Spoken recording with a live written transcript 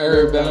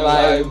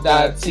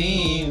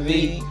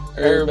UrbanLife.tv,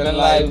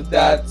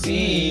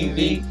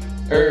 UrbanLife.tv,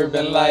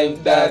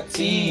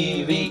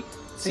 UrbanLife.tv,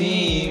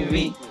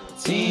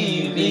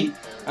 TV,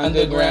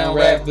 Underground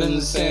Rap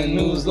Business and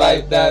News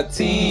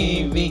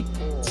Life.tv,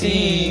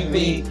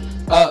 TV,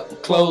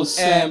 up close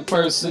and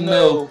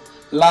personal,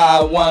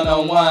 live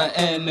one-on-one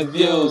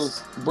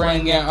interviews,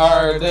 bringing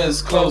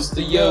artists close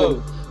to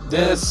you.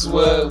 This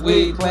what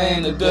we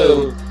plan to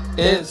do.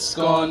 It's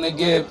gonna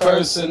get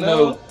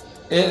personal.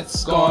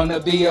 It's gonna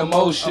be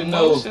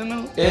emotional.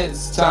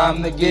 It's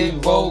time to get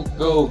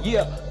vocal.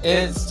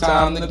 It's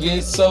time to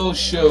get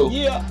social.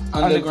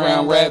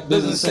 Underground Rap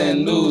Business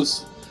and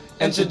News.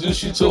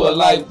 Introduce you to a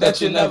life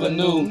that you never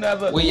knew.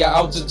 Where your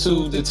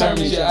altitude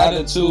determines your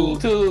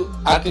attitude.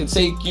 I can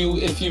take you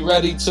if you're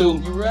ready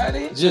to. You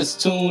ready? Just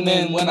tune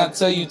in when I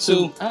tell you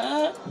to.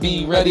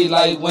 Be ready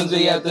like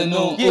Wednesday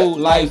afternoon. Ooh,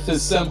 life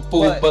is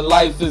simple, but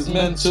life is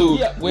mental.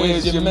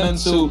 Where's your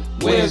mental?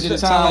 Where's your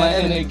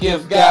talent and the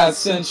gift God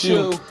sent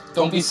you?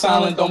 Don't be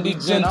silent, don't be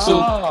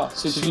gentle.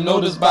 Since you know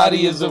this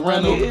body is a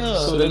rental,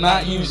 so to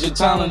not use your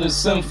talent is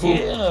sinful.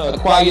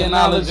 Acquire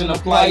knowledge and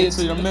apply it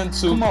to your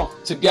mental.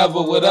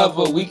 Together,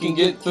 whatever we can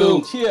get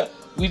through.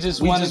 We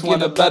just want to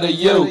get a better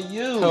you.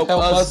 Help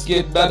us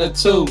get better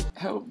too.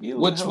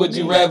 Which would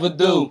you rather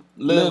do?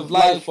 Live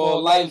life or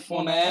life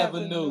on the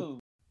avenue?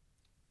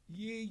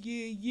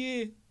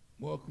 Yeah.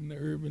 Welcome to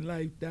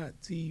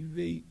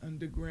UrbanLife.tv,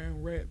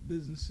 Underground Rap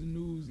Business and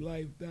News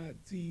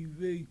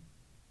Life.tv.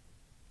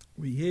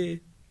 We here.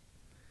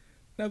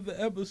 Another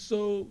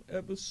episode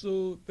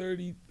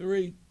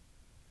 33.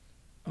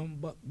 I'm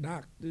Buck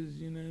Doctors,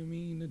 you know what I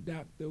mean? The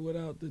doctor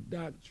without the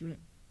doctrine.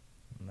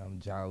 And I'm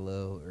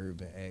Jalil,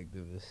 urban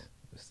activist.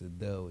 What's the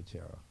deal with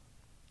y'all?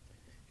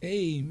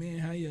 Hey, man,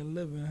 how you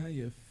living? How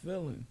you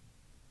feeling?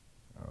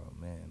 Oh,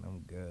 man,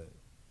 I'm good.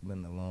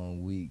 Been a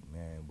long week,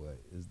 man, but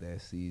it's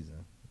that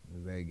season.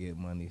 It's that get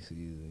money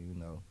season, you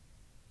know.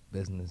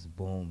 Business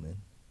booming.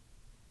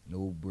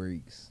 No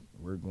breaks.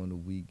 Work on the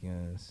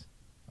weekends.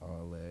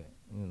 All that,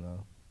 you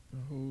know. The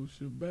whole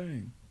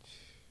shebang.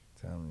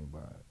 Tell me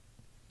about it.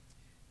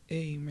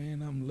 Hey,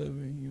 man, I'm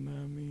living, you know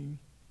what I mean?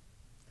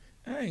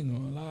 I ain't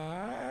gonna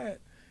lie.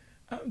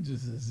 I'm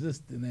just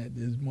existing at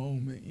this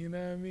moment, you know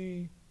what I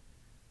mean?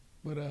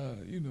 But,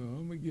 you know,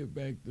 I'm gonna get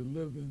back to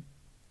living.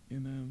 You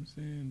know what I'm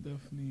saying?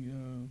 Definitely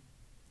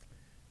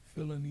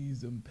feeling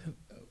these,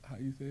 how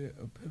you say it?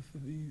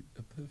 Epiphany.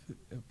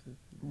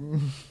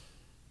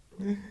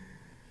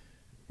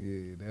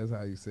 Yeah, that's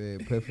how you say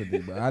epiphany,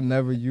 but I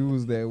never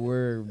use that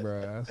word, bro.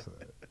 I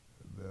said,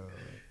 no.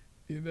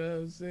 You know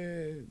what I'm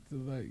saying? To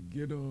like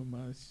get on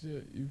my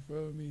shit, you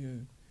feel me?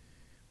 And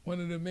one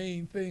of the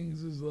main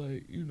things is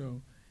like, you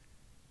know,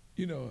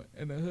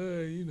 in the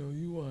hood, you know,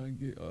 you want to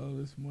get all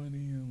this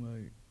money and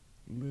like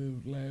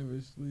live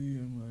lavishly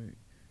and like,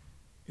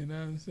 you know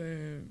what I'm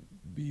saying?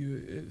 Be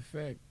the it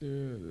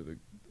factor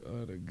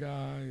or the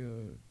guy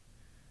or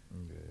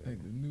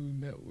like the new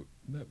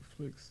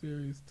Netflix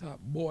series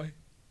Top Boy.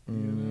 You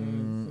know what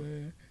I'm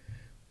saying?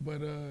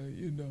 But,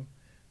 you know,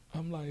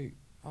 I'm like,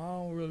 I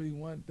don't really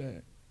want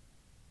that.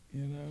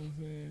 You know what I'm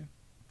saying?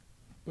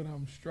 But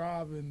I'm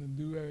striving to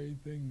do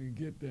everything to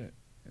get that.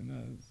 And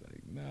I was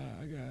like,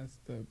 nah, I gotta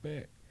step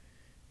back.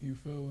 You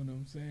feel what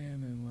I'm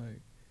saying? And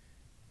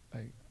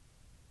like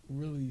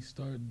really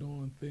start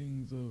doing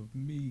things of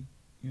me,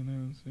 you know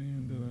what I'm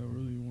saying, that I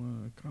really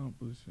want to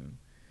accomplish and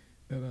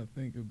that I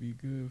think would be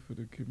good for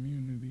the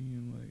community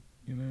and like,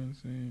 you know what I'm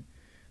saying?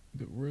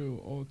 The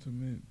real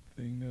ultimate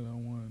thing that I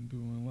want to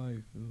do in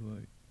life is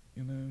like,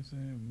 you know what I'm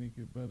saying, make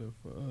it better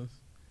for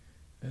us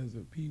as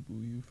a people,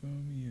 you feel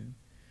me? And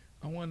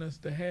I want us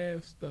to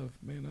have stuff,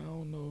 man. I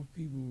don't know if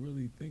people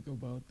really think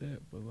about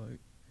that, but like,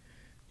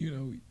 you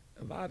know,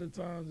 a lot of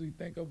times we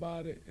think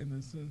about it in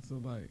the sense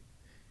of like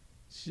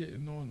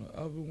shitting on the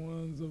other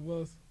ones of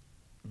us,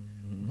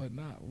 but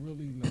not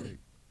really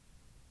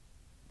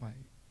like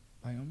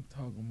I'm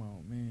talking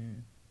about,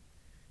 man.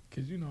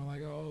 Cause you know,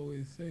 like I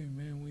always say,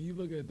 man, when you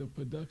look at the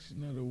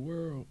production of the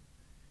world,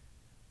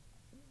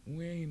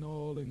 we ain't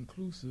all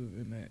inclusive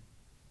in that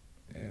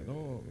at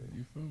all.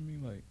 You feel me?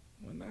 Like,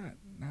 well, not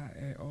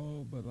at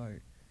all, but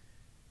like,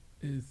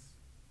 it's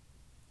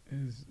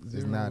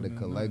not a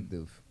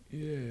collective.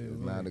 Yeah,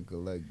 it's like, not a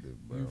collective,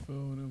 bro. You feel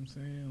what I'm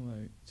saying?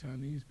 Like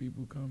Chinese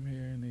people come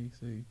here and they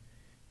say,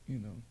 you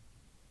know,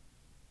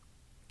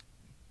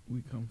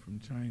 we come from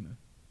China.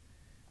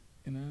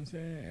 You know what I'm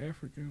saying?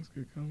 Africans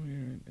could come here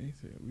and they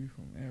say, we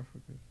from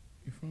Africa.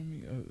 You feel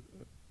me?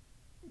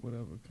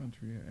 Whatever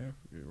country in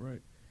Africa,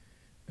 right?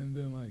 And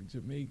then like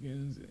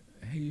Jamaicans,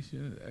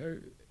 Haitians,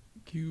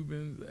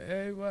 Cubans,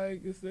 everybody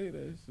can say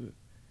that shit.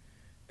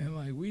 And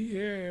like we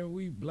here and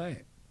we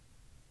black.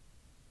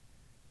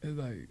 It's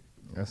like,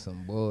 that's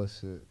some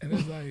bullshit. And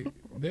it's like,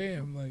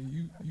 damn, like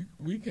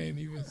we can't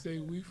even say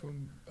we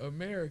from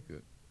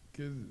America,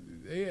 cause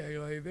they act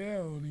like they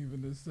don't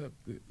even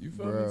accept it. You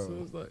feel me? So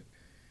it's like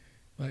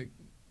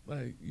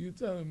you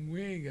tell them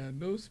we ain't got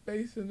no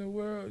space in the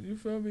world. You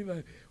feel me?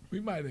 Like we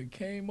might have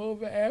came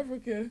over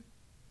Africa,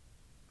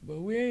 but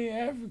we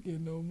ain't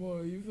African no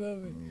more. You feel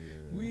me?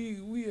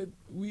 Yeah.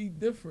 We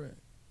different.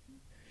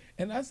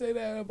 And I say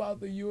that about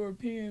the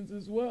Europeans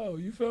as well.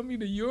 You feel me?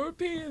 The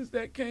Europeans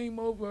that came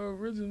over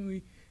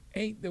originally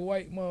ain't the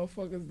white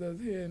motherfuckers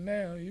that's here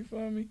now. You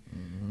feel me?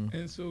 Mm-hmm.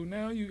 And so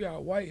now you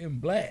got white and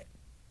black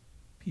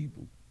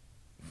people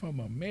from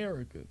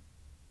America.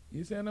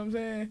 You see what I'm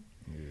saying?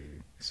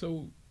 Yeah.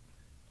 So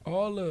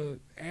all the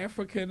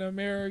African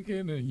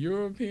American and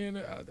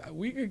European,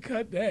 we can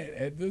cut that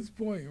at this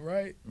point,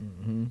 right?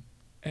 Mm-hmm.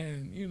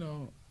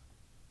 And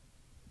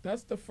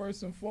that's the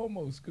first and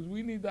foremost, because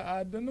we need to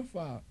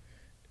identify.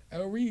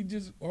 Are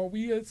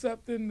we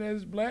accepting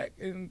as black,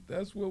 and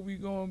that's what we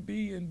gonna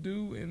be and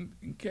do and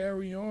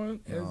carry on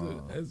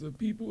as a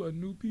people, a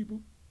new people?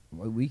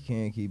 Well, we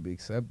can't keep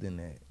accepting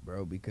that,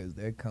 bro, because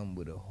that come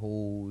with a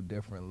whole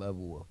different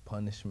level of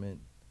punishment,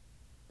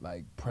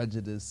 like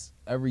prejudice,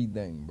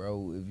 everything,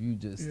 bro. If you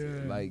just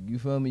like, you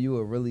feel me, you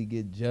will really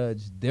get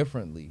judged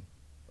differently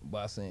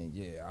by saying,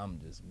 yeah, I'm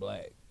just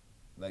black.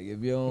 Like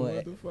if you don't,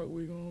 what the fuck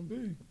we gonna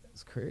be?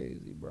 it's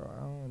crazy,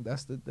 bro.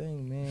 That's the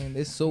thing, man.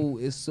 It's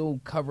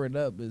so covered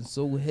up and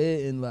so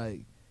hidden,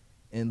 like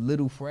in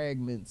little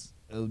fragments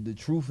of the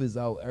truth is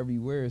out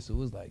everywhere.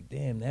 So it's like,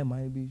 damn, that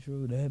might be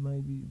true. That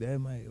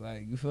might,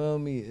 like, you feel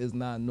me? It's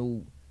not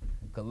no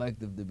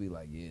collective to be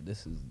like, yeah,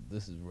 this is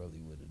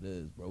really what it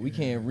is, bro. We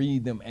can't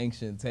read them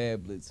ancient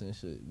tablets and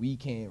shit. We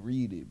can't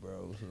read it,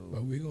 bro. So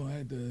but we gonna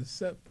have to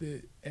accept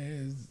it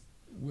as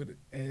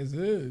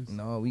is.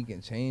 No, we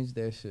can change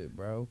that shit,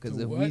 bro. Because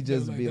if what, we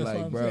just like, be that's like,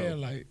 what I'm bro,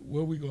 saying, like,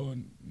 what we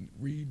gonna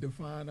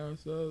redefine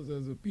ourselves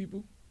as a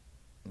people?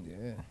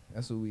 yeah,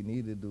 that's what we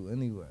need to do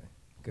anyway.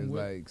 Because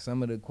What- like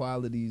some of the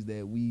qualities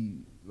that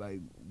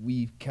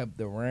we've kept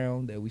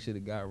around that we should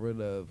have got rid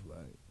of,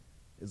 like,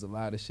 there's a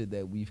lot of shit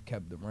that we've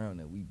kept around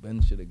that we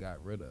been should have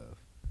got rid of,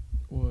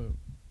 What?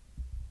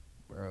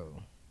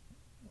 bro.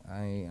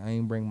 I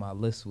ain't bring my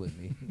list with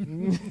me.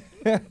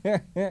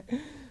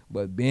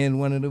 But being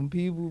one of them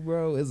people,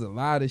 bro, it's a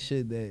lot of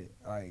shit that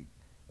like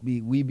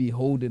we be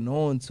holding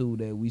on to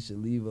that we should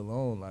leave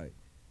alone. Like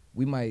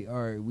we might,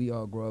 all right, we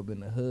all grow up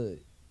in the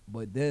hood,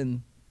 but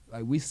then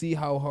like we see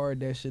how hard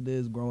that shit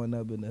is growing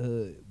up in the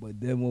hood. But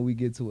then when we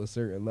get to a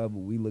certain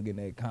level, we looking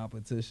at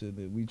competition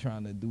and we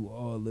trying to do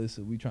all this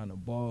and we trying to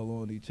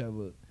ball on each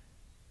other.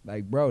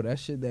 Like, bro, that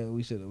shit that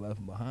we should have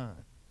left behind.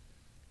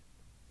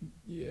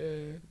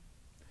 Yeah.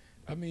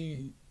 I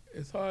mean,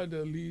 it's hard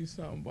to leave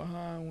something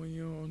behind when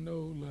you don't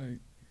know, like,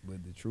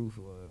 But the truth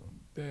was,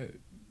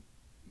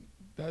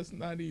 that's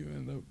not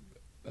even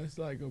that's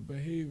like a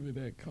behavior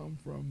that come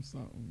from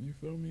something. You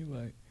feel me?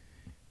 Like,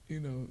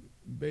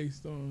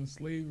 based on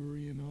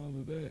slavery and all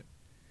of that,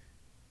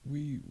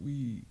 we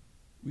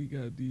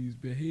got these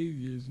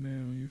behaviors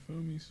now. You feel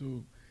me?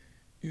 So,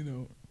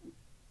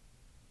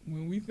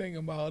 when we think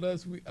about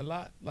us,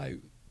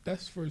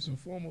 that's first and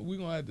foremost. We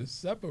gonna have to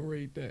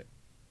separate that.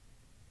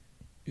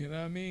 You know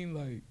what I mean?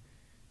 Like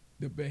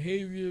the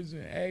behaviors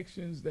and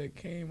actions that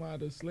came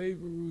out of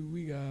slavery,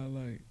 we got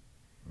like,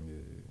 yeah,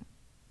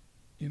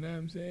 you know what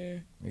I'm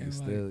saying? niggas And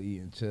still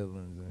eating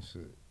chillins and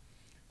shit.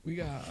 we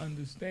gotta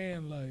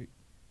understand like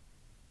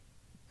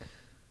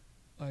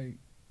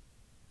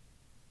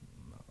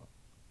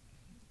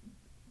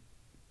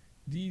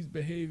these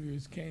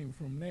behaviors came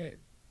from that.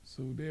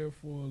 So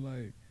therefore,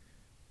 like,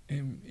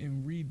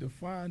 in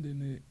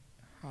redefining it,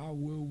 how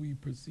will we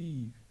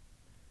perceive?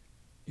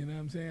 You know what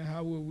I'm saying?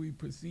 How will we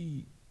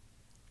proceed?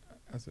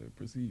 I said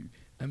perceive.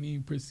 I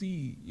mean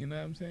proceed. You know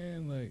what I'm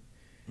saying? Like,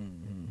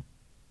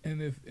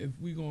 and if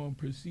we gonna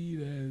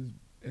proceed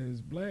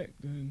as black,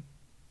 then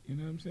you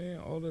know what I'm saying.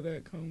 All of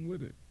that come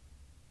with it.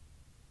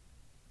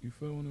 You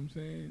feel what I'm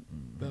saying?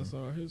 That's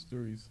our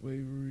history: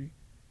 slavery,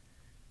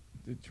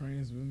 the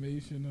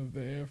transformation of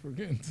the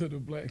African to the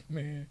black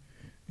man.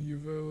 You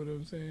feel what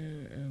I'm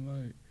saying? And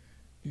like,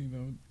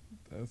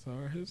 that's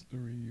our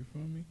history. You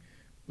feel me?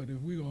 But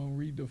if we gonna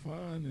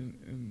redefine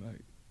and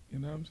like, you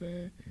know what I'm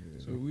saying?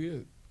 Yeah.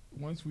 So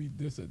once we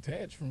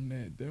disattach from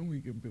that, then we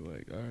can be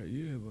like, all right,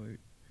 yeah, like,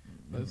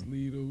 let's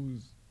leave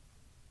those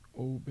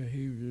old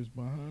behaviors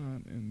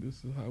behind, and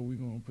this is how we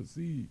gonna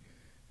proceed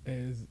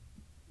as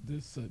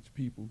this such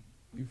people.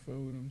 You feel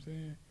what I'm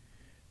saying?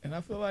 And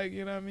I feel like,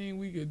 you know what I mean,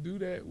 we could do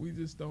that. We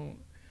just don't.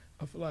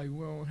 I feel like we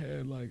don't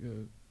have like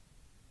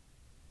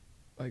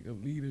a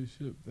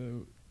leadership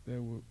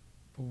that would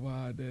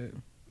provide that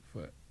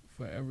for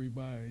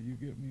everybody. You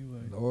get me?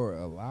 Like, Or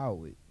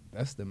allow it.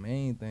 That's the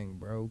main thing,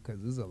 bro,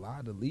 because there's a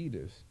lot of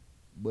leaders.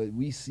 But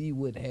we see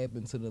what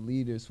happened to the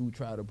leaders who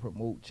try to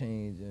promote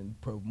change and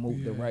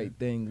promote the Yeah. right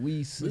thing.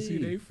 We see. but see,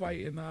 they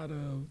fighting out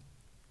of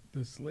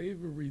the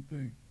slavery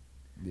thing.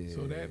 Yeah.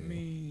 So that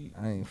mean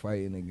I ain't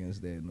fighting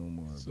against that no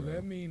more, So bro.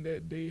 that mean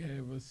that they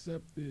have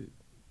accepted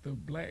the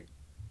black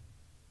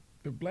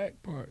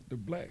part, the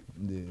black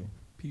Yeah.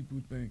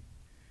 people think.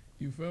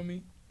 You feel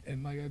me?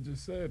 And like I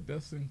just said,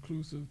 that's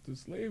inclusive to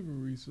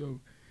slavery. So,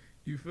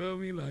 you feel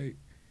me? Like,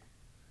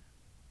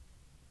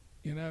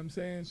 you know what I'm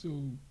saying?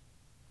 So,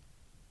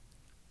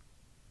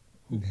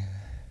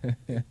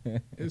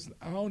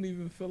 I don't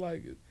even feel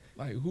like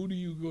Like, who do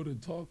you go to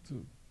talk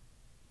to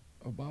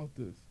about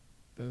this?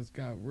 That's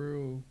got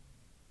real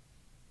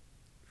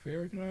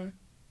Farrakhan?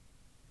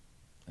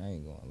 I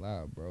ain't gonna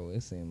lie, bro.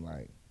 It seemed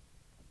like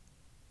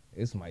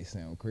this might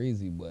sound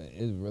crazy, but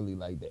it's really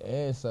like the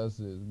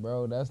ancestors,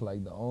 bro. That's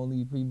like the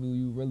only people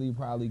you really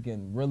probably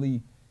can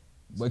really.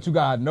 But you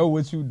gotta know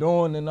what you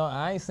doing and all.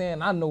 I ain't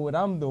saying I know what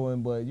I'm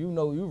doing, but you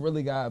know you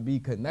really gotta be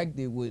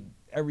connected with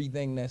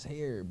everything that's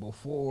here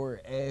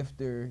before,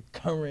 after,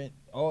 current,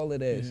 all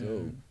of that. Yeah. So you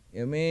know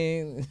what I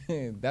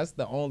mean, that's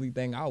the only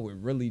thing I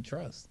would really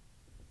trust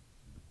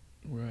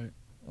Right.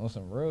 on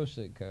some real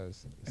shit,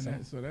 cause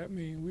So that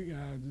means we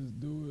gotta just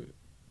do it.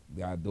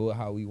 we gotta do it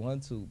how we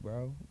want to,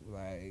 bro.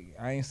 Like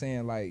I ain't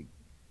saying like,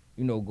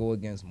 you know, go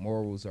against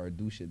morals or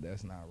do shit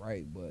that's not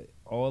right, but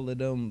all of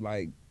them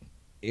like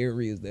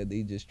areas that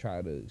they just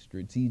try to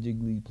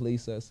strategically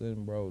place us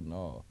in, bro.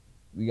 No,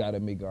 we gotta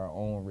make our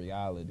own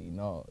reality.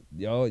 No,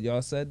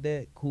 y'all said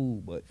that,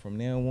 cool, but from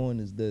now on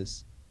is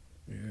this.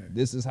 Yeah.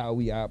 This is how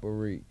we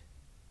operate.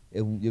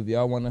 If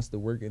y'all want us to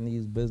work in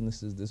these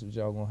businesses, this is what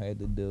y'all gonna have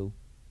to do.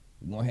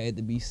 We gonna have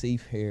to be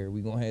safe here.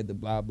 We gonna have to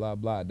blah blah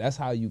blah. That's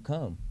how you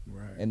come.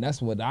 Right. And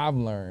that's what I've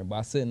learned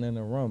by sitting in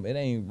the room. It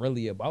ain't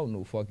really about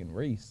no fucking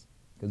race.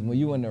 Because when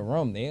you in the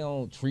room, they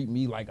don't treat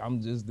me like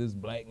I'm just this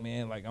black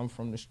man, like I'm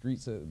from the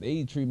streets.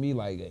 They treat me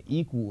like an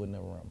equal in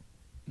the room.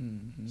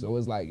 Mm-hmm. So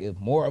it's like if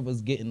more of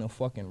us get in the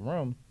fucking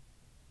room,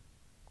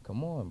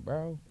 come on,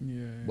 bro.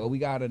 Yeah. But we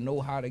got to know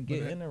how to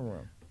get But in the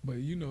room. But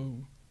you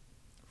know,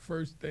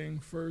 first thing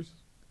first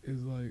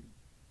is like,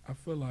 I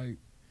feel like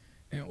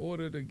in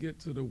order to get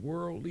to the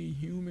worldly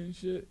human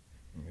shit,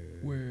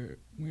 where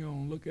we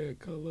don't look at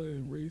color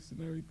and race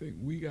and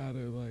everything, we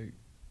gotta like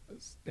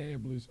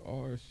establish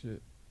our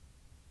shit.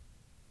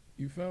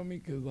 You feel me?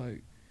 Cause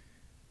like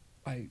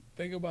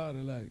think about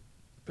it, like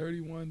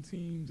 31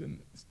 teams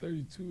and it's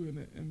 32 in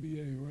the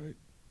NBA, right?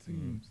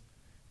 Teams.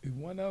 If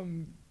one of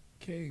them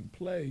can't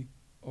play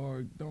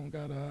or don't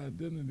got an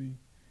identity,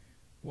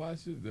 why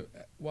should the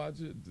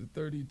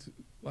 32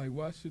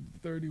 why should the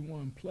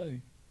 31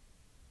 play?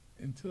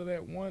 Until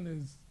that one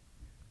is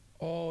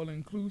all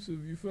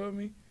inclusive, you feel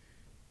me?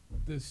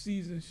 The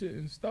season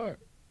shouldn't start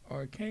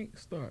or it can't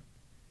start.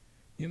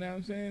 You know what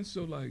I'm saying?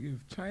 So like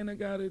if China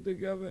got it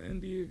together,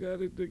 India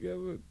got it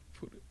together,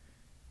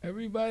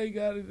 everybody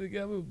got it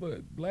together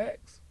but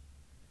blacks,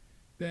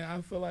 then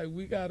I feel like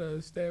we gotta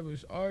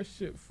establish our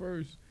shit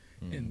first,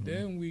 and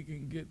then we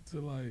can get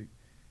to like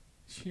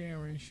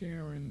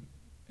sharing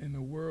in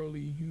a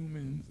worldly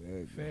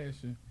human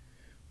fashion.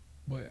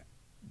 But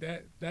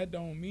that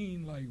don't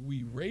mean like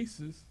we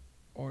racist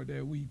or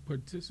that we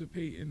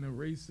participate in the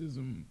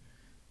racism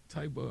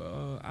type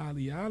of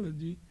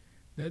ideology.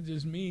 That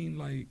just mean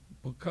like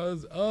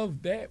because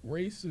of that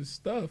racist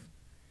stuff,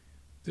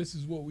 this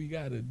is what we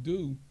gotta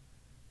do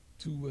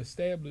to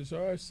establish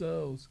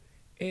ourselves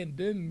and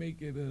then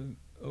make it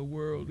a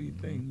worldly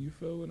thing. You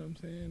feel what I'm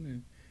saying?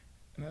 And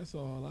that's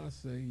all I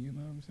say, you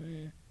know what I'm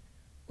saying?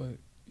 But,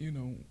 you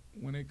know,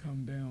 when it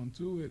come down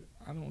to it,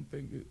 I don't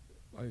think it,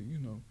 like, you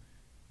know,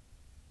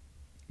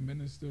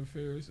 Minister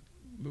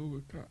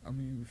Louis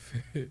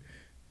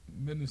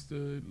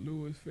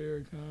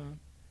Farrakhan,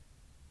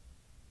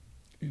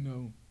 you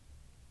know,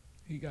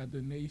 he got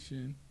the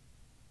nation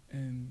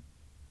and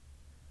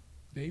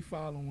they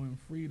following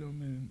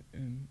freedom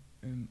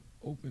and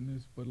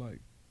openness, but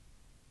like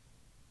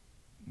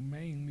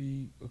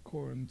mainly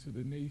according to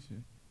the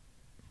nation.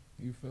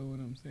 You feel what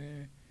I'm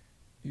saying?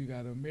 You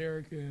got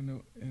America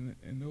and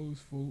those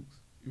folks,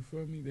 you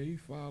feel me? They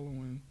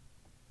following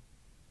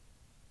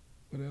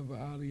whatever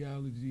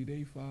ideology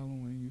they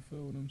following, you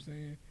feel what I'm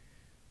saying?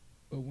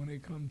 But when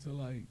it comes to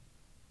like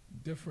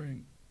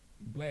different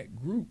black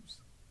groups,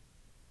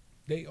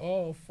 they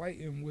all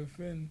fighting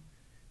within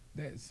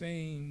that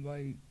same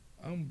like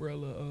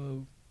umbrella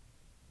of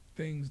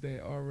things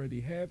that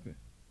already happened.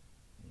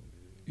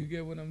 You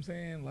get what I'm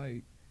saying?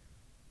 Like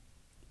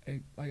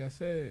I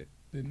said,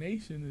 the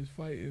nation is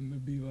fighting to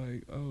be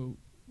like, oh,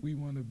 we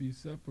want to be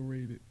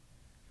separated,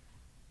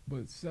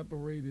 but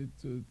separated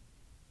to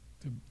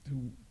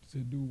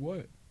do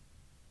what?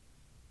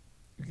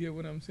 You get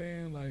what I'm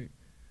saying? Like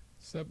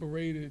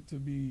separated to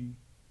be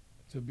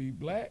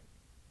black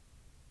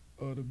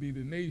or to be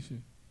the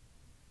nation.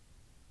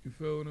 You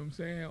feel what I'm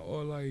saying?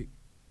 Or like,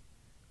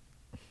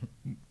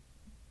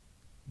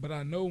 but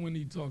I know when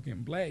he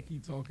talking black. He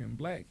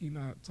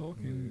not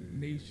talking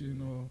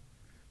nation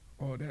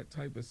or that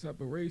type of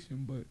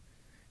separation. But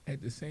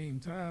at the same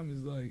time,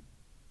 it's like,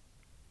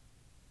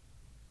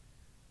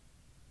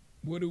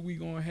 what are we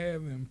gonna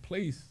have in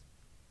place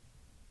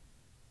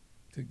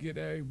to get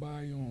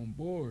everybody on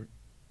board?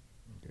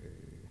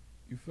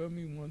 You feel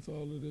me? Once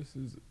all of this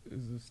is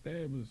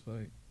established,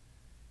 like,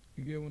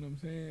 you get what I'm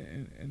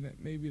saying? And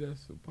that maybe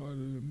that's a part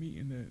of the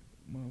meeting that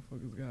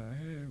motherfuckers gotta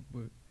have,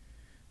 but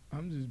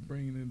I'm just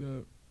bringing it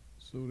up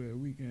so that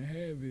we can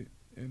have it,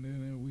 and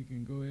then we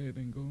can go ahead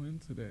and go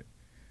into that.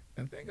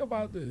 And think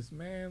about this,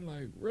 man,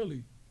 like,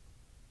 really.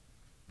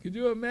 Could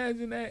you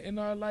imagine that in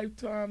our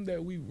lifetime,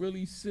 that we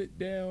really sit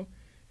down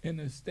and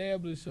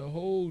establish a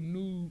whole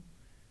new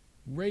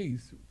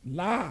race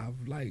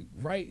live, like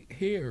right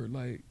here,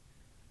 like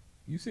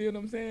you see what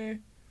I'm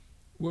saying?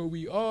 Where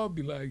we all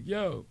be like,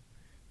 yo,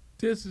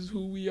 this is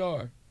who we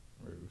are.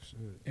 Real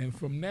shit. And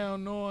from now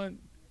on,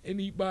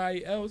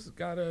 anybody else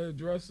gotta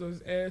address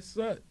us as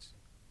such.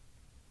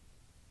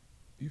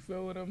 You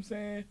feel what I'm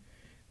saying?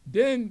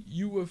 Then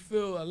you will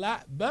feel a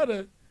lot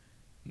better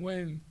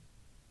when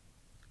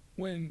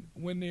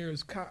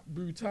there's cop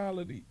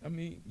brutality. I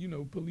mean, you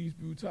know, police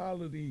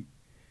brutality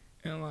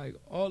and like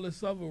all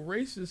this other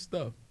racist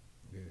stuff.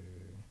 Yeah.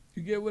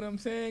 You get what I'm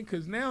saying?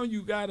 Because now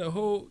you got a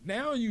whole,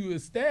 now you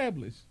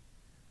establish.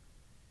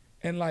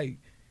 And like,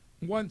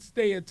 once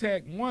they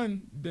attack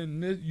one, then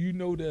this, you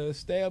know the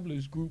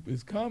established group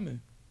is coming.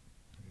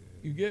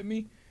 Yeah. You get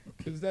me?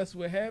 Because that's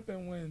what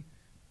happened when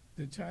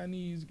the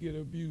Chinese get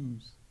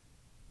abused.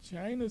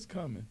 China's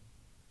coming.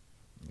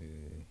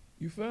 Yeah.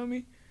 You feel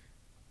me?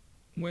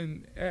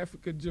 When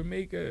Africa,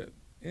 Jamaica,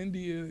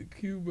 India,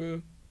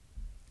 Cuba,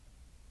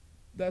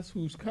 that's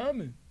who's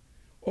coming.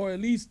 Or at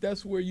least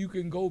that's where you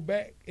can go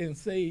back and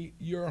say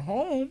you're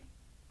home.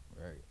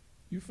 Right.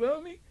 You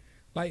feel me?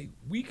 Like,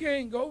 we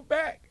can't go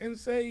back and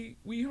say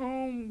we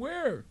home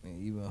where?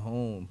 And even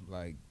home,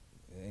 like,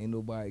 ain't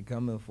nobody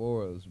coming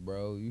for us,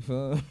 bro. You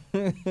feel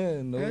me?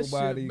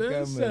 Nobody been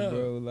coming, set.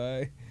 bro.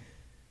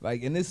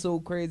 Like, and it's so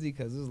crazy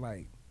because it's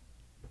like,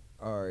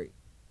 all right,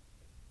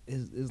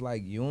 it's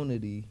like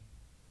unity,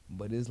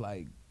 but it's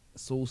like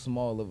so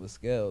small of a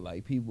scale.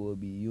 Like, people would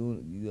be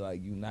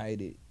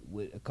united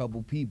with a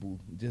couple people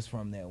just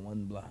from that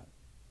one block,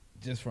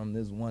 just from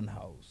this one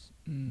house,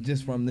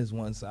 just from this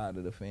one side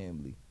of the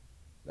family.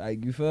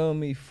 Like, you feel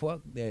me? Fuck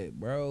that,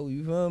 bro.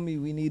 You feel me?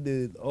 We need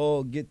to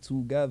all get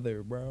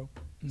together, bro.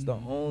 It's the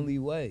only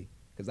way.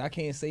 Because I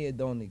can't say it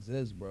don't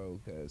exist,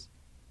 bro. Because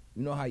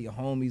you know how your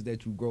homies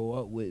that you grow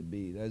up with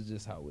be. That's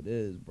just how it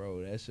is,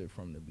 bro. That shit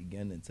from the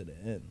beginning to the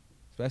end.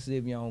 Especially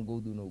if y'all don't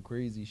go through no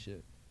crazy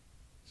shit.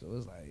 So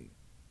it's like,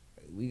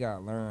 we got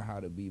to learn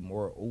how to be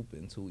more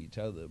open to each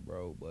other,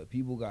 bro. But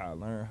people got to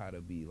learn how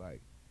to be,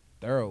 like,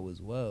 thorough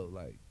as well.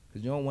 Like,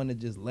 because you don't want to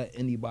just let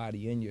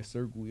anybody in your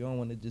circle. You don't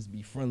want to just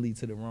be friendly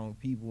to the wrong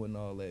people and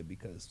all that,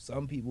 because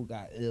some people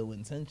got ill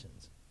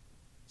intentions.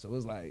 So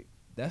it's like,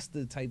 that's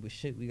the type of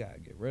shit we got to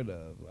get rid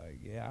of.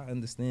 Like, yeah, I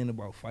understand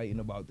about fighting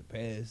about the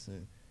past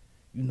and,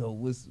 you know,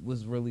 what's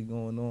really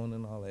going on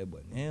and all that.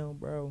 But now,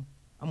 bro,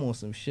 I'm on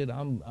some shit.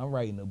 I'm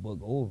writing the book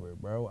over,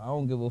 bro. I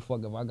don't give a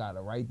fuck if I got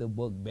to write the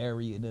book,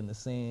 bury it in the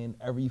sand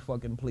every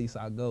fucking place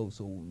I go.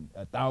 So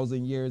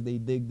 1,000 years they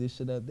dig this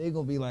shit up, they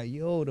going to be like,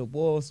 yo, the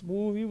boy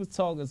Smooth, he was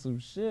talking some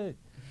shit.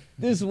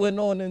 This went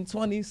on in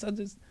 20 such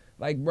as,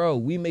 like, bro,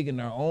 we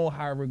making our own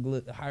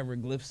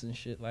hieroglyphs and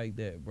shit like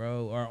that,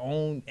 bro. Our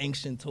own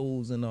ancient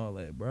tools and all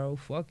that, bro.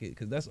 Fuck it,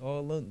 because that's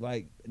all,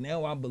 like,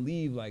 now I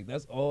believe, like,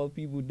 that's all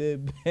people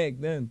did back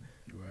then.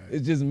 Right.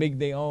 It's just make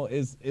their own,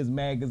 it's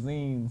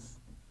magazines.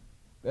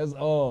 That's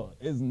all.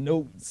 It's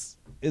notes.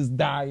 It's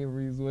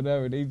diaries,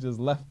 whatever. They just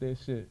left that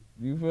shit.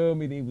 You feel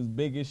me? They was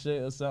big as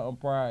shit or something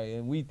prior.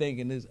 And we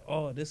thinking this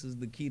is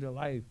the key to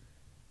life.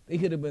 They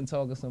could have been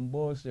talking some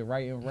bullshit,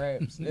 writing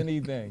raps,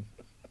 anything.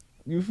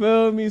 You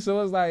feel me?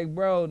 So it's like,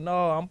 bro,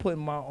 no, I'm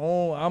my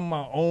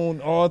own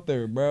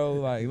author, bro.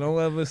 Like, don't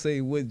ever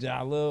say what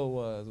Jalil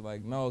was.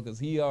 Like, no, because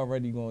he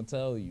already gonna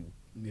tell you.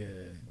 Yeah.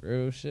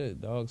 Real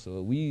shit, dog.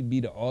 So we be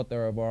the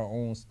author of our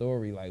own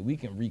story. Like, we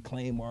can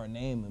reclaim our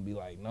name and be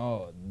like,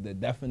 no, the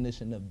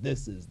definition of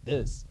this is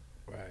this.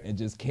 Right. And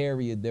just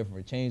carry it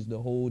different. Change the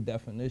whole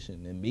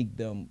definition and make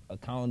them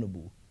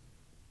accountable.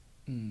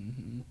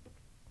 Mm-hmm.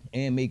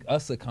 And make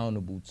us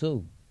accountable,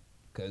 too.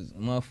 Because,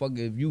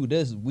 motherfucker, if you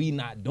this, we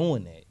not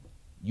doing that.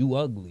 You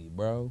ugly,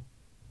 bro.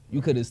 You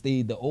could have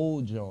stayed the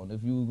old John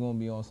if you was going to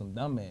be on some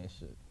dumbass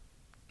shit.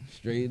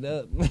 Straight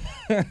up.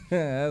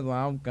 That's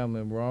why I'm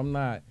coming, bro. I'm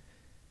not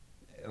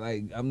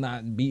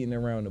beating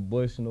around the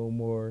bush no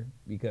more,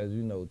 because,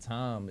 you know,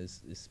 time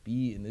is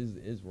speed and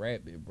it's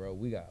rapid, bro.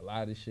 We got a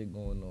lot of shit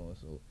going on,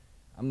 so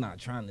I'm not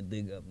trying to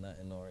dig up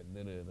nothing or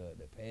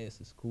the past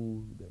is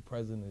cool, the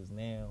present is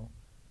now.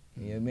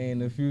 Yeah, man,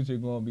 the future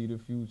gonna be the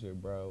future,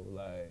 bro.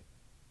 Like,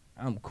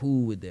 I'm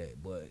cool with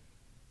that, but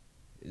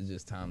it's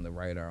just time to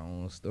write our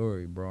own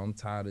story, bro. I'm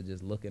tired of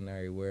just looking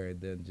everywhere and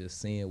then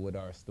just seeing what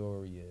our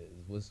story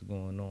is, what's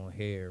going on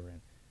here, and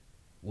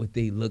what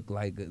they look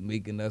like,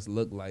 making us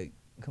look like.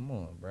 Come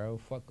on, bro.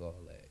 Fuck all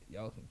that.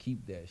 Y'all can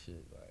keep that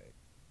shit. Like,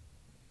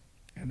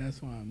 And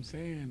that's why I'm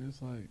saying,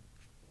 it's like,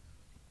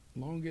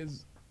 long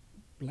as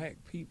black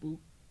people,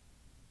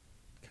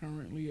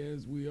 currently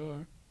as we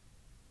are,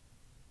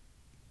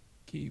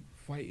 keep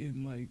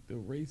fighting like the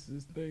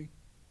racist thing,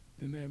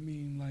 then that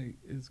mean like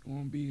it's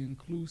gonna be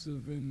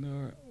inclusive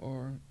in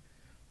our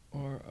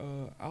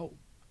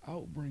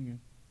outbringing.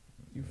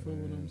 You feel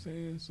what I'm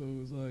saying? So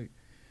it's like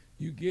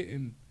you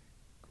getting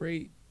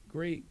great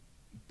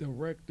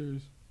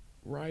directors,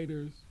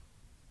 writers,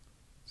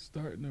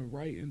 starting to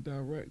write and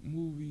direct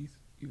movies.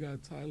 You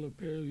got Tyler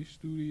Perry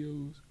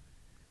Studios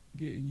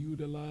getting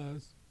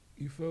utilized.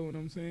 You feel what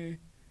I'm saying?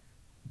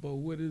 But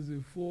what is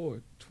it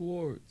for?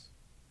 Towards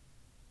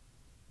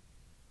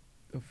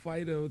the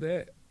fight of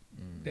that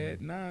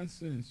Mhm.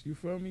 nonsense. You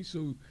feel me?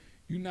 So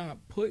you're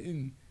not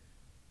putting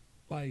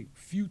like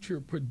future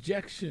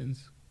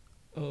projections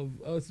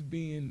of us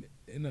being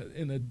in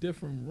a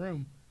different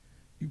realm.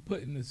 You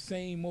putting the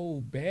same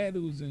old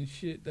battles and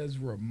shit that's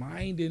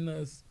reminding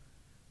us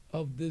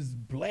of this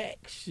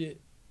black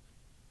shit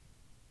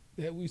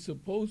that we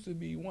supposed to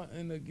be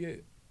wanting to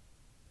get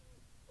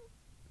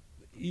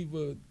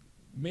either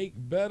make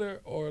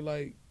better or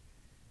like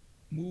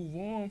move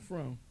on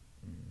from.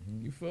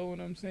 Mhm. You feel what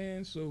I'm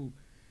saying? So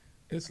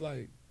it's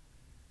like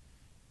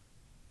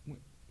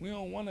we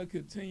don't want to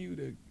continue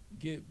to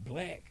get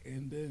black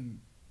and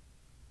then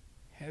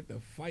have to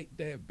fight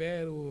that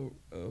battle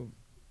of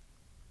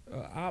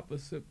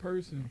opposite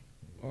person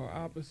or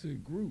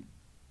opposite group.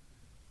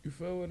 You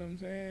feel what I'm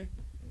saying?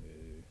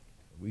 Yeah.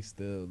 We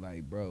still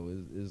like,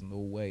 bro. There's no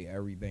way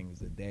everything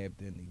is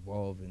adapting,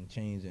 evolving,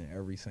 changing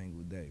every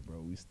single day, bro.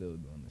 We still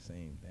doing the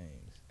same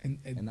things.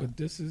 And But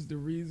this is the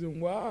reason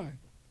why,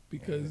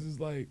 because Yeah. it's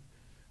like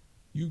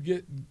you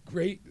get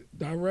great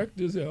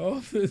directors and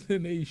authors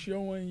and they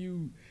showing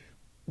you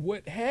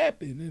what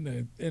happened in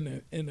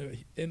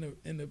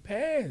the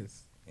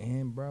past.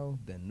 And bro,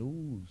 the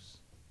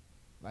news.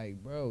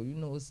 Like, bro, you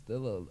know it's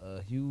still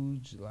a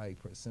huge like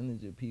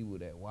percentage of people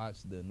that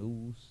watch the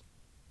news.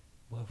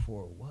 But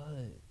for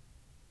what?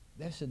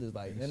 That shit is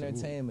like And so-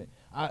 entertainment.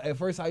 At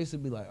first I used to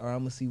be like, all right, I'm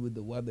gonna see what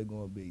the weather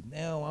gonna be.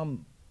 Now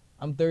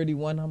I'm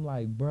 31, I'm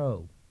like,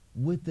 bro,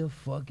 what the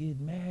fuck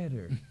it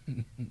matter?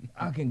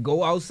 I can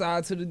go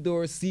outside to the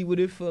door, see what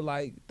it feel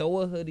like, throw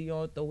a hoodie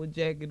on, throw a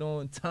jacket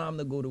on, time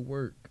to go to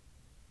work.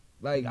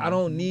 Like, I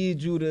don't Mhm.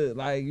 need you to,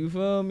 like, you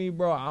feel me,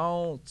 bro? I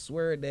don't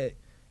swear that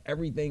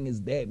everything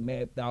is that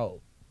mapped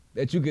out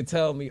that you could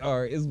tell me,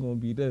 all right, it's going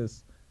to be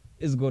this.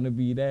 It's going to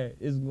be that.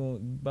 It's going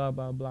to blah,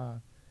 blah, blah.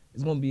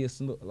 It's going to be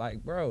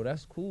like, bro,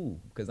 that's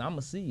cool because I'm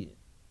going to see it.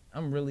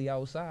 I'm really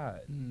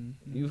outside. Mhm.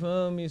 You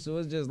feel me? So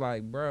it's just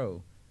like,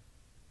 bro,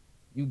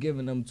 you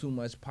giving them too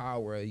much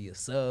power of your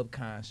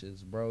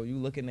subconscious, bro. You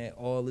looking at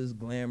all this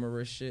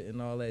glamorous shit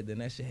and all that, then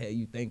that shit had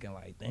you thinking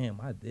like, damn,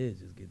 I did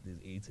just get this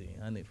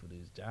 1,800 for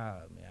this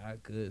job, man. I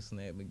could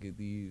snap and get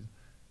these.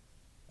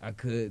 I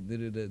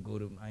could go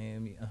to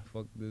Miami.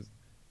 Fuck this.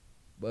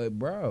 But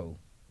bro,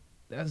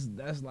 that's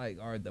like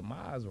our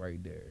demise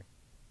right there.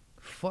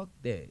 Fuck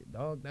that,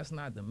 dog. That's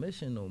not the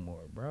mission no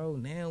more, bro.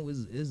 Now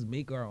is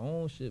make our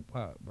own shit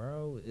pop,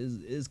 bro.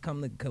 Is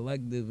come to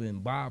collective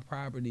and buy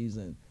properties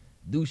and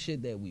do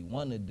shit that we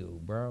want to do,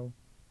 bro.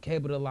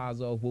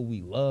 Capitalize off what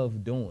we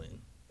love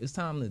doing. It's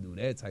time to do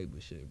that type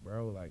of shit,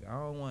 bro. Like, I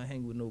don't want to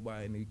hang with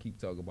nobody and they keep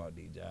talking about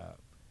their job.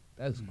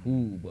 That's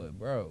cool, but,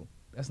 bro,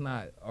 that's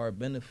not our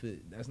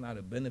benefit. That's not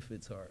a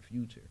benefit to our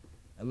future.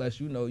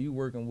 Unless, you know, you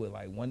working with,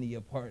 like, one of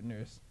your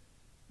partners,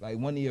 like,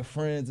 one of your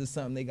friends or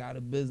something, they got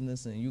a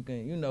business and you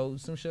can, you know,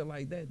 some shit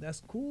like that. That's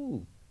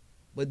cool.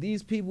 But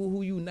these people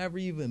who you never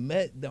even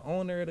met, the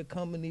owner of the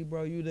company,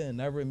 bro, you didn't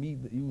never meet,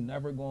 you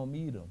never gonna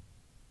meet them.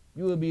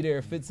 You would be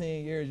there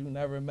 15 years, you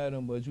never met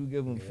him, but you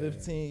give him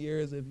 15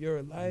 years of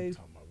your life.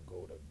 I'm talking about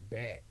go to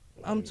bat.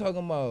 I'm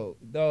talking about,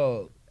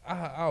 dog,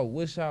 I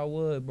wish I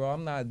would, bro.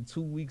 I'm not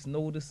 2 weeks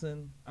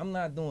noticing. I'm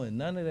not doing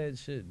none of that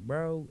shit,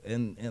 bro.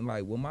 And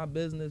like, with my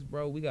business,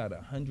 bro, we got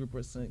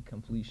 100%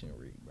 completion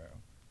rate, bro.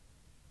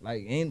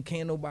 Like,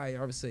 can't nobody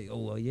ever say, oh,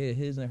 well, yeah,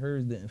 his and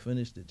hers didn't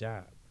finish the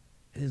job.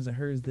 His and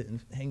hers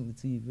didn't hang the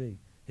TV.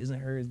 His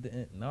and hers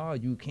didn't. No,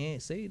 you can't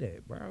say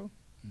that, bro.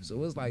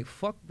 So it's like,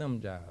 fuck them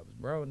jobs,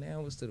 bro.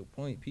 Now it's to the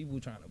point people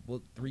trying to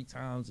book 3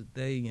 times a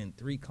day and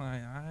 3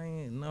 clients. I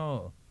ain't,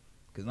 no.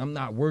 Because I'm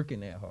not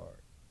working that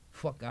hard.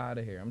 Fuck out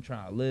of here. I'm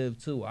trying to live,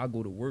 too. I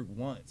go to work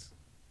once.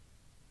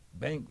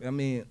 You know what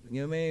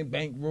I mean?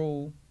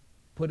 Bankroll,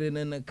 put it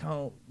in the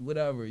account,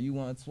 whatever. You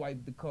want to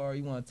swipe the card,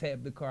 you want to tap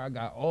the card.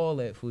 I got all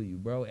that for you,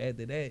 bro.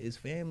 After that, it's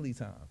family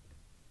time.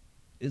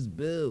 It's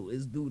bill.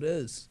 It's do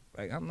this.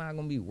 Like, I'm not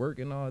going to be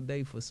working all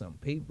day for some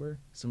paper,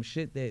 some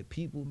shit that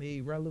people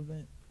made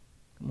relevant.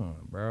 Come on,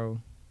 bro.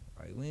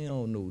 Like, we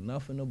don't know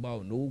nothing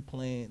about no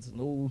plants,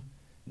 no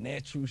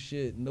natural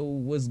shit, no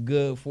what's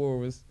good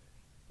for us.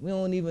 We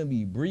don't even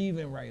be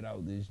breathing right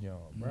out this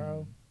joint,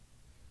 bro.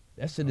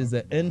 That shit is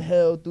an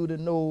inhale through the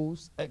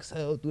nose,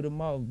 exhale through the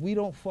mouth. We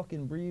don't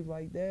fucking breathe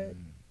like that.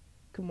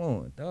 Come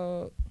on,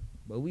 dog.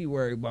 But we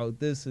worry about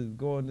this and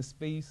going to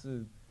space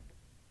and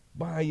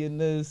buying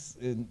this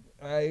and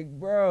like,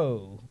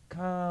 bro,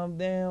 calm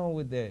down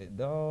with that,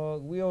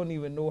 dog. We don't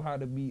even know how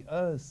to be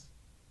us.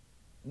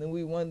 And then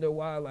we wonder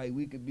why, like,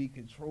 we could be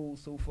controlled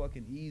so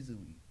fucking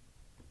easily.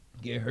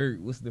 Get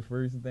hurt, what's the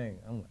first thing?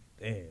 I'm like,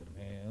 damn,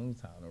 man, I'm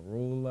trying to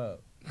roll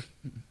up.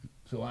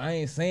 So I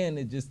ain't saying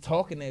that just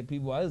talking at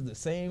people. It's the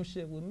same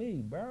shit with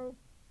me, bro.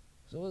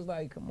 So it's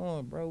like, come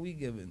on, bro. We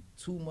giving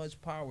too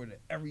much power to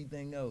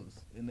everything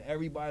else. And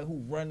everybody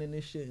who running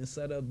this shit and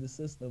set up the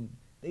system,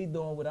 they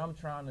doing what I'm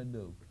trying to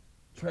do.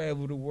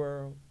 Travel the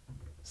world,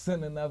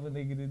 send another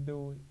nigga to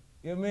do it.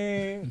 You know what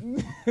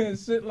I mean?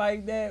 Shit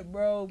like that,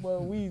 bro.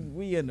 But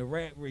we in the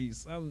rat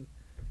race. Come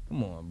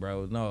on,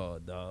 bro. No,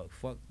 dog.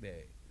 Fuck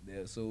that.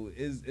 Yeah, so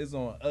it's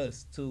on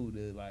us, too,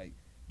 to, like,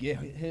 get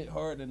hit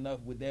hard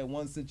enough with that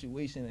one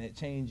situation that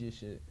change your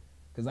shit.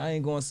 Cause I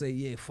ain't gonna say,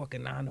 yeah,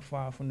 fucking 9 to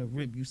 5 from the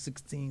rip, you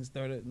 16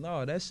 started.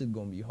 No, that shit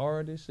gonna be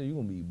hard as shit. You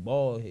gonna be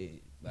bald head.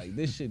 Like,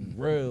 this shit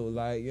real.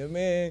 Like, yeah,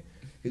 man.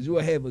 Cause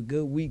you'll have a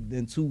good week,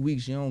 then 2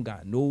 weeks you don't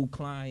got no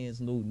clients,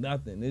 no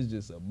nothing. It's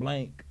just a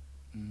blank.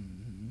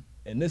 Mm-hmm.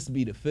 And this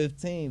be the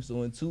 15th,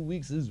 so in 2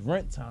 weeks it's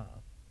rent time.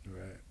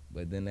 Right.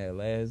 But then that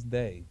last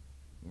day,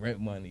 rent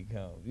money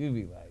comes. You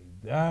be like,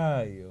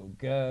 yo,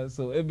 God.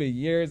 So it been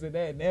years of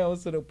that. Now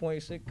it's to the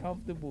point shit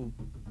comfortable.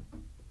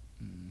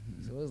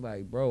 Mm-hmm. So it's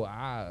like, bro,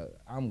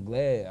 I'm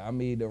glad I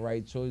made the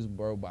right choice,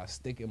 bro, by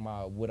sticking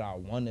my what I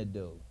want to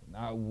do,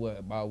 not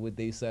what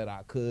they said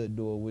I could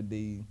do or what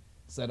they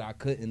said I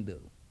couldn't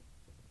do.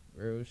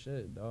 Real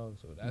shit, dog.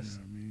 So that's You know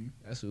what I mean?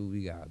 that's what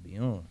we gotta be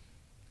on.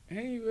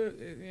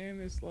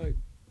 And it's like,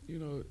 you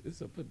know,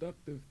 it's a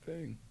productive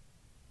thing.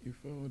 You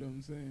feel what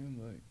I'm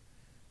saying? Like,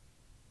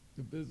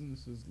 the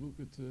business is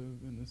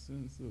lucrative in the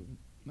sense of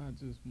not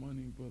just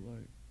money, but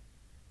like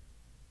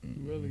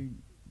really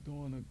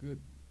doing a good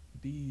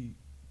deed.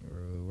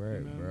 Right,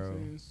 You know what bro. I'm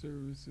saying?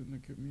 Service in the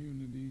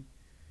community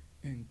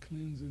and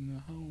cleansing the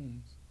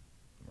homes.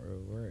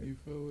 Right. You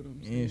feel what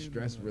I'm saying? And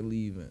stress Like,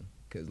 relieving.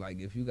 Cause like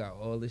if you got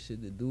all this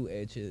shit to do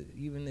at your,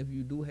 even if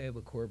you do have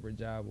a corporate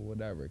job or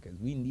whatever, cause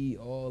we need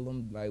all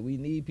them, like we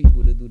need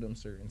people to do them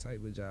certain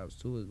type of jobs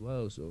too as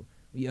well. So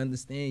we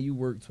understand you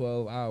work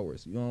 12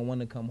 hours. You don't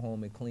want to come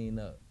home and clean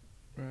up.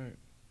 Right.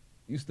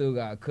 You still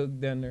gotta cook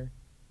dinner.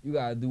 You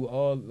gotta do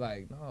all,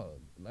 like, no,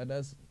 let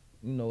us,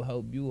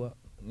 help you up.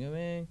 You know what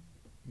I mean?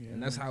 Yeah,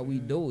 And that's how we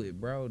do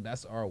it, bro.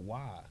 That's our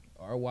why.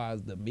 Our why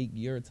is to make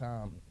your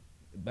time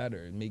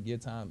better, make your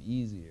time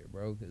easier,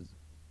 bro. Cause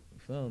you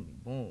feel me?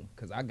 Boom.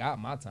 Cause I got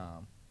my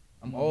time.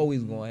 I'm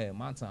always gonna have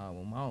my time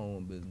with my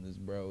own business,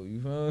 bro.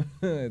 You feel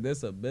me?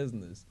 That's a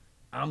business.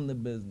 I'm the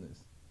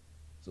business.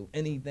 So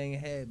anything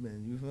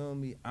happens, you feel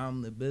me?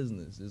 I'm the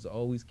business. Just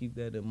always keep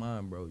that in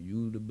mind, bro.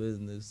 You the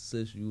business,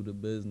 sis, you the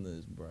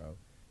business, bro.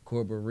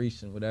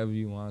 Corporation, whatever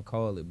you want to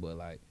call it, but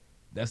like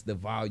that's the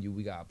value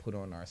we gotta put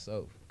on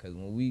ourselves. Cause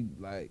when we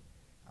like,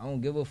 I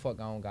don't give a fuck.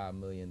 I don't got $1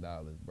 million,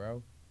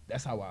 bro.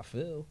 That's how I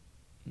feel.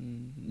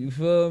 Mm-hmm. You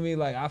feel me?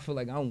 Like I feel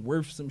like I'm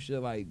worth some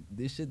shit. Like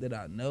this shit that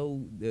I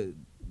know, that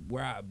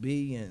where I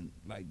be, and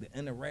like the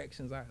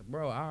interactions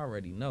bro, I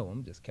already know.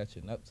 I'm just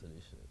catching up to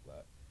this shit.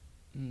 Like,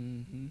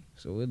 Mm-hmm.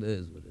 so it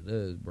is what it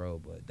is, bro.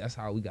 But that's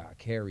how we gotta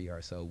carry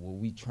ourselves. Where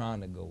we trying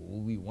to go,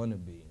 where we want to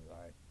be.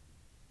 Like,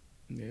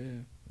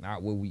 Yeah.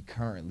 not where we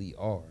currently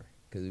are.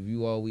 Because if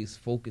you always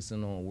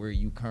focusing on where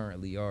you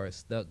currently are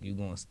stuck, you're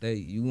going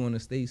to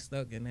stay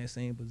stuck in that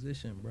same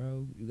position,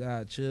 bro. You got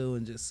to chill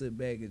and just sit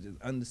back and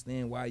just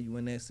understand why you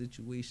in that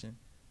situation,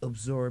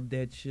 absorb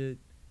that shit,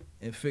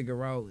 and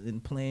figure out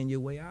and plan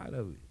your way out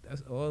of it.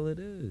 That's all it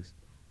is.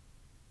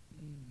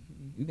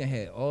 Mm-hmm. You can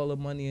have all the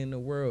money in the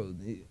world.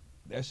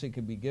 That shit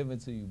could be given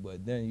to you,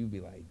 but then you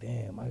be like,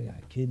 damn, I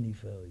got kidney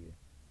failure.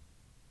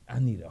 I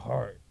need a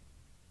heart.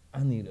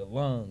 I need a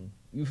lung.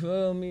 You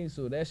feel me?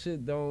 So that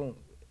shit don't...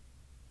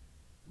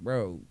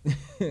 Bro,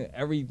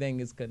 everything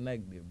is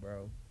connected,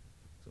 bro.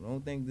 So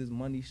don't think this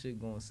money shit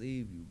gonna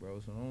save you, bro.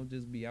 So don't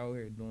just be out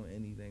here doing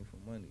anything for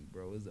money,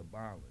 bro. It's a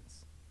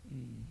balance.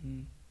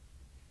 Mm-hmm.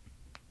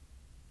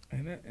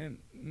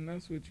 And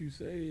that's what you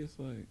say. It's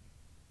like,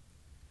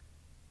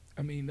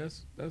 I mean,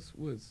 that's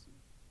what's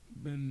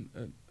been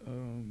the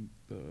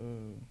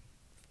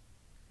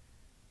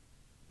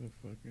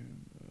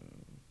fucking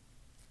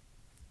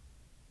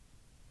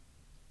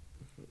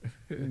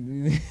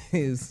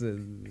It's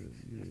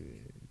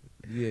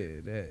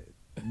that.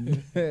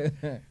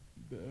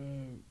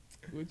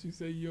 what you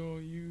say you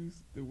don't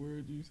use, the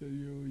word you say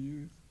you don't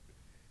use,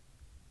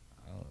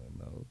 I don't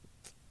know.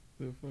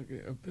 the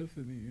fucking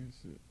epiphany and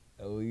shit.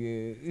 Oh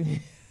yeah.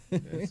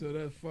 And so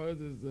that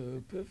furthers the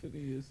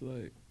epiphany. It's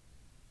like,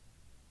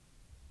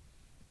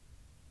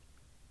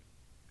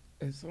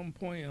 at some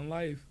point in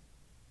life,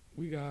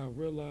 we gotta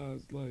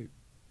realize, like,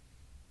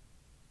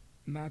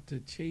 not to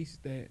chase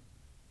that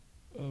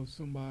of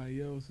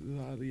somebody else's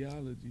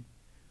ideology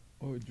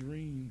or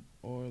dream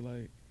or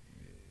like,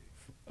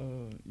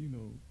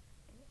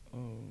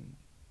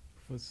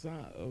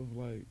 facade of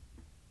like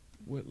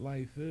what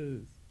life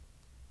is.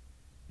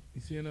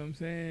 You see what I'm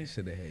saying?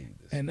 Should have hated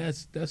this. And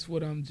that's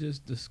what I'm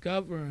just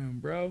discovering,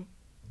 bro.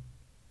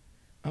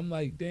 I'm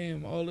like,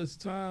 damn, all this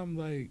time,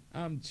 like,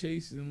 I'm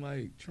chasing,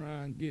 like,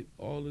 trying to get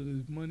all of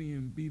this money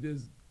and be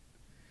this,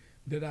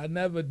 that I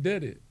never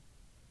did it.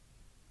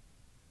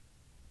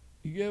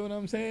 You get what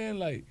I'm saying?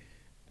 Like,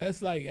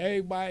 that's like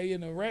everybody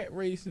in a rat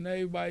race and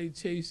everybody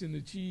chasing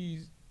the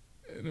cheese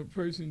and a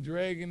person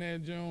dragging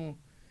that joint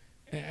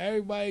and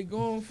everybody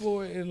going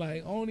for it and,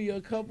 like, only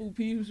a couple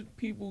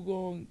people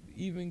going to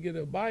even get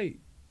a bite.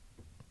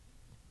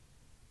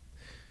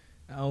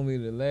 I don't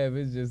mean to laugh.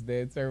 It's just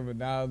that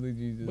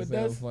terminology just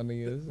sounds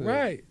funny as shit.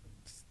 Right.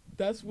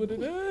 That's what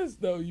it is,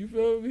 though. You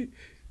feel me?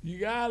 You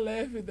gotta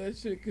laugh at that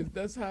shit because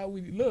that's how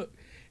we look.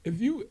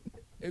 If you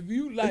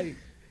like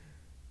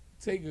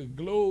take a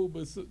globe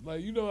or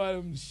like you know how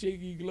them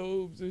shaky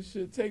globes and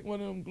shit. Take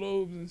one of them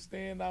globes and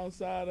stand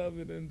outside of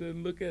it and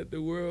then look at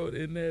the world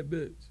in that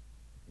bitch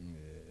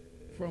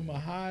from a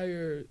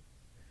higher.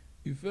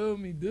 You feel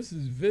me? This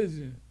is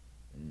vision.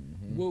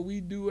 What we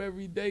do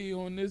every day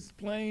on this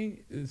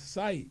plane is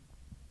sight.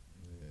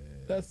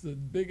 That's a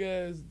big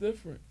ass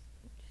difference.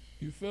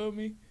 You feel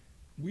me?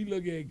 We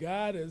look at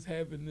God as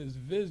having this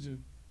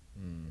vision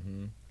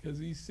because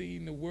he's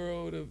seen the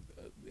world of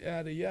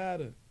yada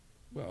yada.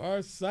 But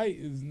our sight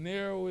is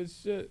narrow as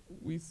shit.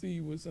 We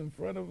see what's in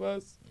front of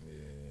us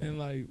and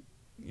like,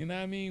 you know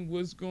what I mean?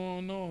 What's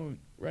going on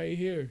right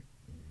here.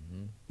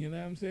 You know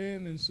what I'm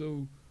saying? And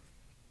so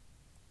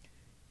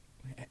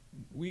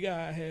we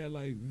gotta have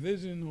like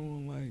vision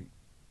on like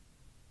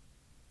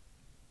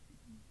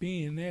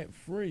being that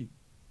free.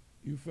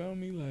 You feel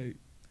me? Like,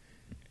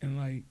 and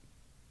like,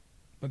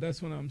 but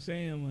that's what I'm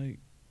saying. Like,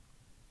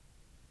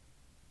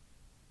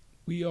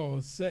 we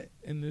all set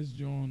in this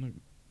joint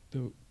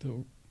to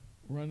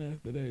run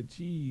after that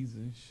cheese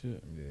and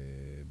shit.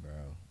 Yeah, bro.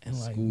 And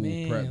like, school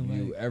man, prep like,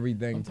 you,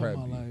 everything I'm prep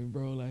talking you. about like,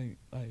 bro, like,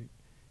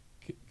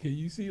 can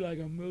you see like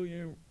a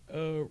million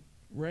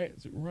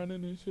rats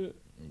running and shit?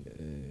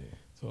 Yeah.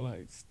 So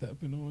like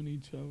stepping on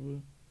each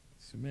other,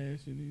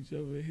 smashing each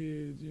other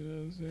heads, you know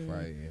what I'm saying?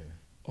 Fighting.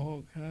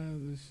 All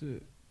kinds of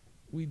shit.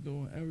 We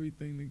doing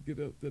everything to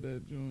get up to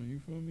that joint, you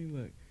feel me?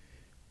 Like,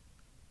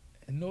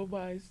 and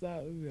nobody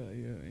stopped and be like,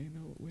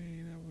 yeah, we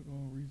ain't ever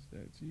gonna reach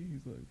that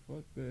cheese. Like,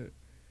 fuck that.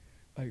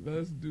 Like,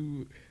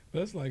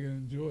 let's like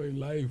enjoy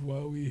life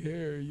while we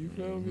here, you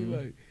feel me?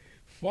 Like,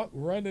 fuck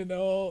running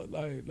all,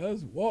 like,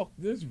 let's walk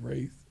this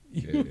race.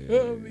 You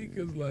feel me?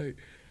 Cause like,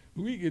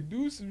 we could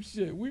do some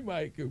shit. We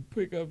might could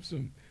pick up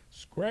some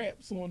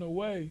scraps on the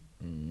way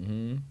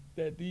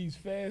that these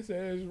fast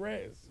ass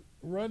rats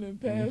running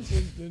past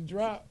us and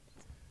drop.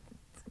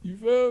 You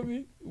feel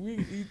me? We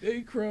eat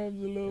they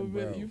crumbs a little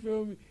bit. You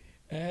feel me?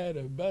 And had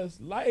the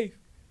best life.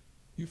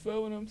 You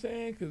feel what I'm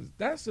saying? Cause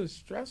that's a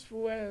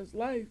stressful ass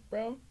life,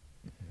 bro.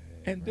 Yeah,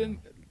 and bro. Then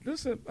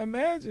listen,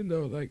 imagine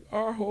though, like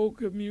our whole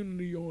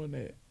community on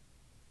that.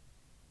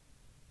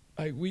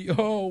 Like we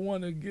all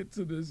want to get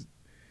to this.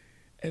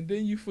 And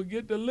then you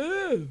forget to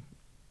live.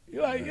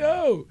 You're like,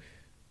 yo,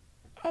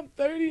 I'm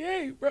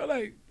 38, bro.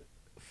 Like,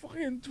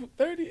 fucking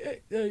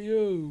 38.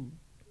 Yo,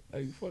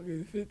 like,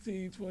 fucking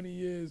 15, 20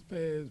 years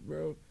passed,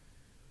 bro,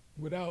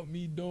 without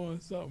me doing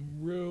something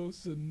real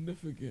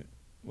significant.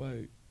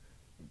 Like,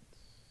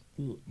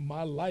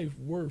 my life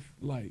worth,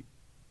 like,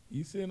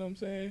 you see what I'm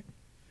saying?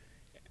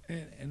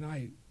 And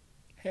like,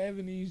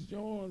 having these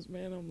joints,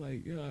 man, I'm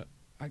like, yeah,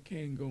 I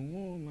can't go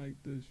on like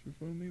this. You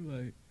feel me?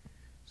 Like,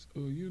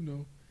 so, you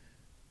know.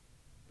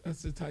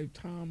 That's the type of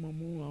time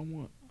I'm on. I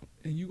want,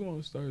 and you're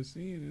gonna start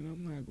seeing it.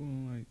 I'm not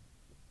gonna like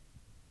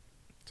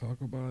talk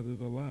about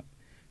it a lot.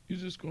 You're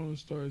just gonna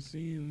start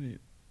seeing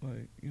it,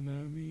 like, you know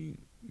what I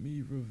mean?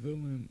 Me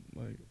revealing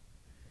like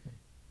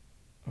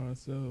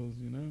ourselves.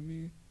 You know what I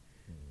mean?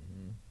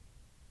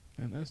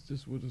 And that's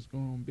just what it's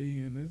gonna be.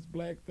 And this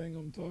black thing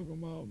I'm talking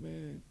about,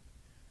 man,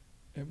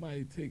 it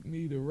might take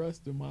me the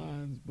rest of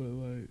mines, but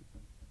like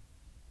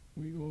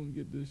we gonna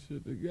get this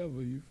shit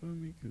together. You feel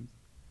me? 'Cause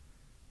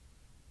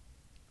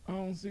I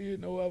don't see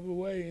it no other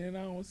way, and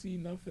I don't see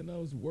nothing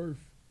else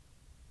worth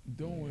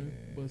doing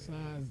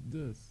besides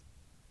this.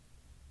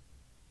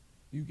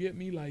 You get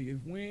me? Like,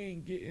 if we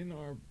ain't getting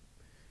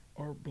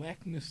our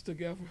blackness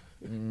together,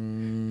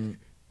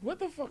 what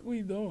the fuck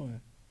we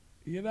doing?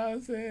 You know what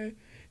I'm saying?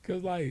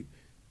 Because, like,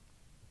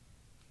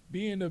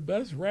 being the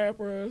best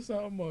rapper or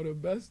something, or the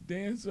best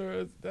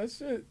dancer, that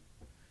shit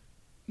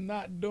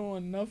not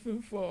doing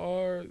nothing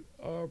for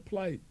our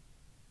plight.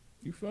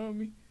 You feel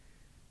me?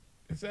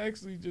 It's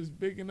actually just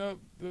bigging up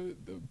the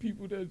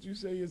people that you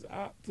say is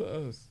out to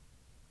us.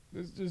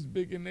 It's just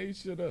bigging they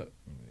shit up.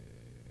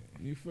 Yeah.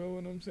 You feel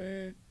what I'm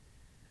saying?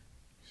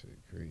 Shit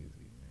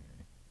crazy,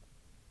 man.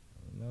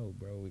 I don't know,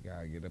 bro. We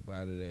gotta get up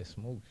out of that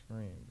smoke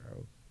screen,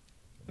 bro.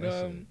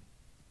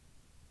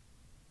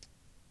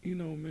 You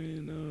know,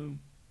 man,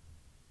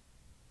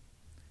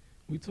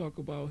 we talk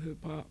about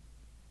hip hop.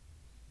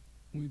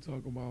 We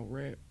talk about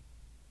rap.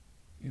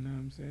 You know what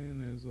I'm saying?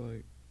 There's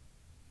like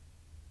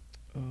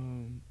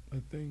a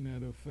thing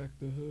that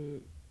affect the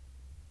hood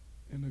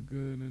in a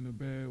good and a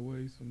bad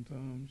way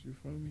sometimes, you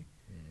feel me?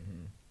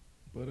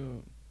 But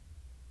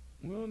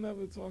we'll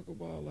never talk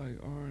about like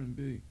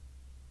R&B.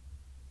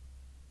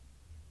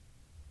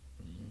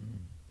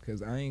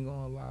 Cause I ain't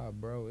gonna lie,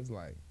 bro, it's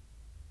like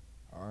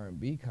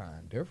R&B kind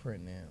of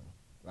different now.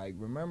 Like,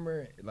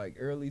 remember, like,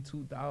 early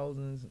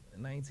 2000s,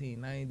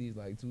 1990s,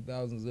 like,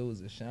 2000s, it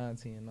was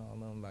Ashanti and all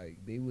them, like,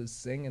 they was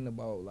singing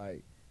about,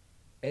 like,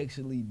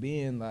 actually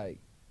being, like,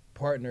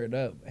 partnered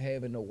up,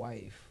 having a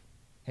wife,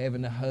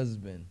 having a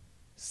husband,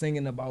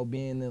 singing about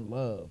being in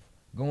love,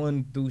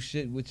 going through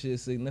shit with your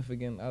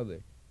significant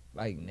other.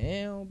 Like,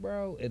 now,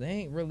 bro, it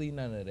ain't really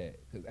none of that.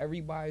 Because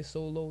everybody's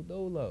solo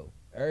dolo.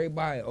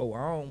 Everybody, oh,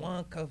 I don't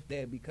want to cuff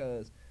that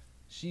because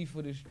she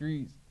for the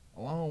streets.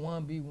 Oh, I don't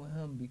want to be with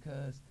him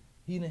because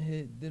he done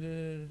hit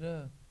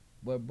da-da-da-da-da.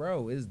 But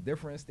bro, it's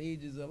different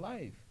stages of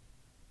life.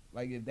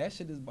 Like if that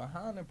shit is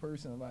behind a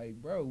person, like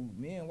bro,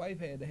 me and wife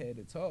had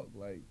to talk,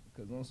 like,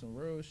 cause on some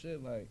real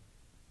shit, like,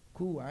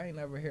 cool, I ain't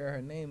never hear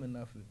her name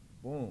enough.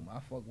 Boom, I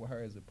fuck with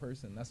her as a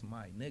person. That's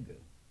my nigga.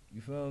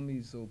 You feel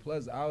me? So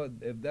plus,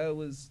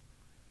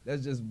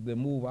 that's just the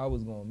move I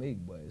was gonna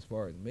make. But as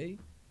far as me,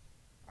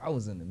 I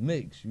was in the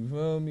mix. You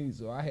feel me?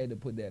 So I had to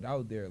put that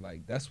out there.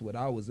 Like that's what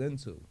I was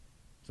into.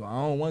 So I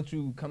don't want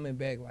you coming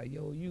back like,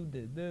 yo, you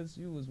did this.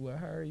 You was with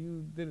her.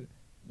 You did it.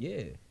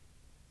 Yeah.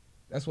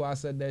 That's why I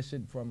said that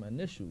shit from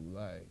initial.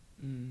 Like,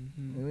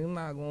 I'm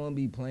not gonna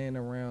be playing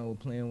around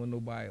with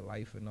nobody's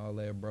life and all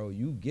that, bro.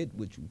 You get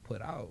what you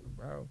put out,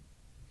 bro.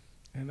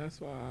 And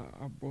that's why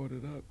I brought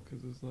it up,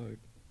 because it's like,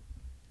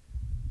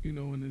 you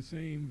know, in the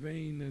same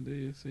vein that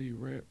they say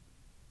rap,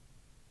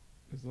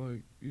 it's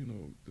like, you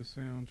know, the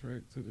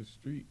soundtrack to the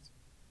streets.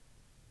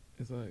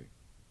 It's like,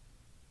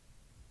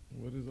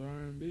 what is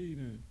R&B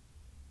then?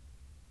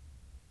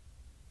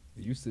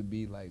 It used to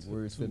be like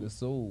words to the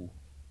soul.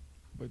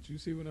 But you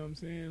see what I'm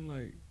saying?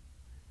 Like,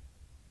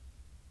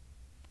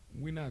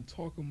 we're not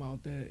talking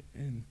about that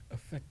and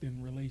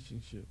affecting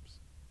relationships.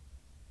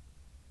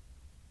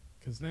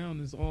 Because now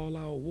there's all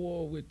out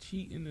war with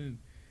cheating and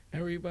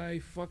everybody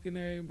fucking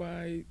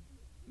everybody,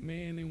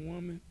 man and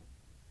woman.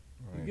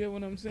 Right. You get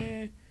what I'm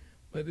saying?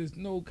 But there's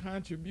no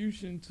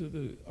contribution to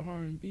the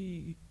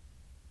R&B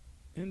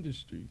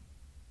industry.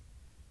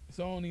 It's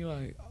only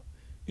like,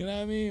 you know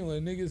what I mean?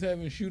 When niggas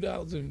having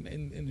shootouts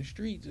in the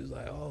streets, it's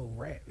like, oh,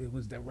 rap. It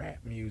was the rap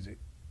music.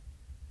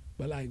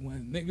 But like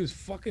when niggas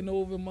fucking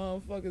over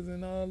motherfuckers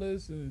and all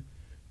this and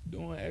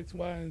doing X,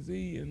 Y, and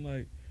Z and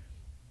like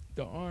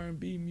the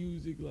R&B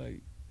music,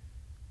 like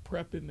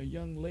prepping the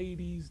young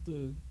ladies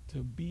to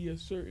be a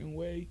certain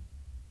way.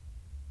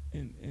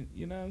 And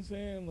you know what I'm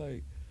saying?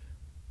 Like,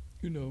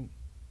 you know,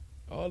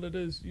 all of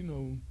this, you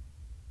know,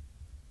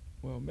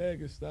 well,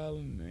 Megan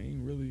Stallion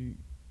ain't really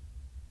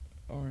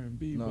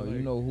R&B. No, but you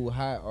like, know who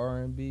hot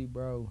R&B,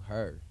 bro?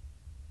 Her.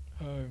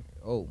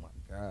 Oh my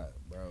God,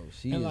 bro.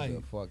 She is like,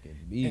 a fucking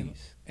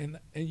beast. And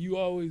you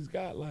always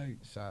got like,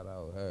 shout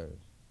out her.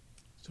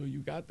 So you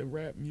got the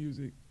rap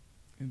music,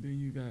 and then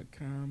you got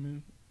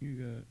Common.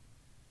 You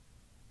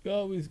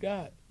always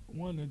got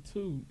one or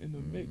two in the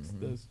mix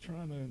that's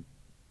trying to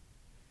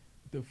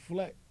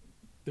deflect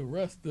the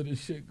rest of the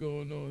shit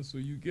going on. So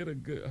you get a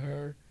good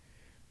her.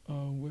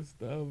 What's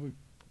the other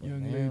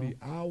young lady?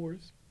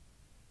 Hours.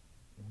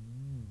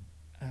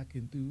 I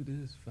can do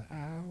this for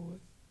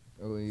hours.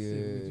 Oh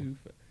yeah.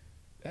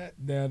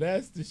 Now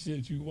that's the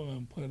shit you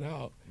want to put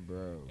out,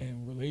 bro.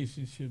 And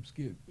relationships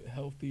get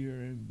healthier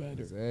and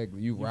better.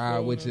 Exactly. You ride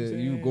with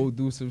you go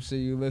do some shit.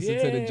 You listen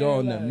to the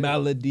joint, like, the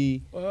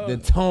melody,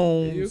 the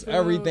tones,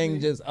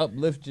 everything just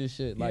uplift your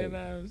shit. Like, you know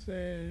what I'm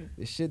saying?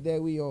 The shit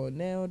that we on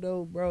now,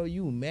 though, bro.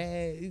 You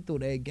mad? You throw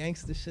that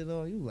gangster shit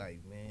on. You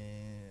like,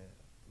 man,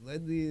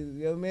 let these,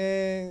 yo,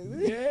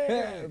 man.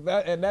 Yeah.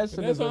 And that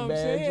shit is a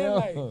bad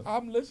joke. Like,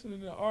 I'm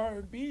listening to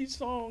R&B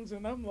songs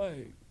and I'm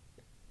like,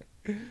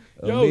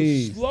 yo,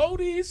 slow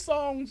these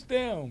songs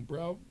down,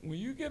 bro. When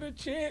you get a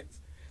chance,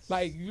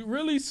 like, you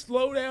really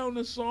slow down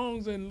the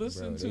songs and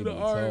listen to the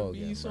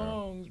R&B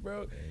songs,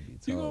 bro.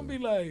 You gonna be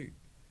like,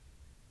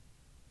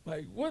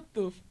 what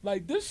the,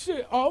 like, this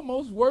shit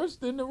almost worse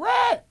than the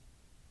rap.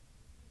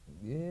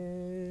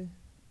 Yeah.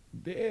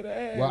 Dead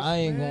ass. Well, I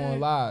ain't gonna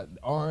lie,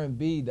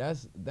 R&B,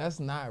 that's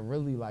not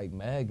really like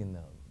Mag and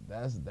them.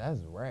 That's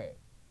rap.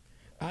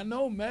 I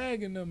know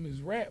Mag and them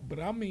is rap,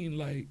 but I mean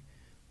like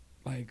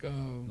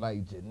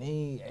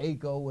Janine,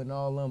 Aiko, and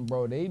all them,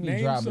 bro. They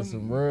be dropping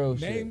some real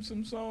shit. Name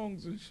some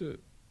songs and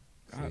shit.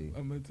 I'm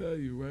gonna tell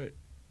you, right?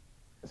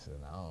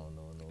 Listen, I don't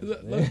know.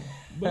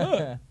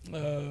 But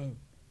look,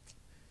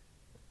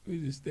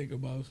 we just think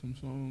about some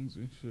songs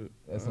and shit.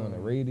 That's on the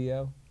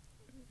radio.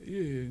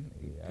 Yeah,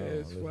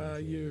 past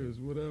 5 years,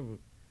 whatever.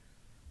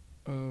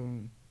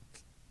 I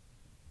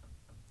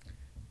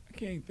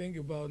can't think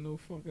about no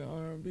fucking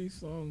R&B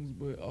songs,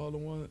 but all the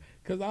ones,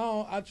 cause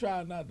I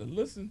try not to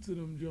listen to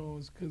them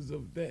Jones cause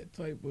of that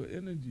type of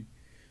energy.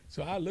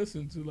 So I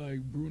listen to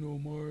like Bruno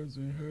Mars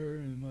and her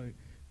and like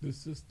the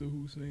sister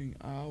who sang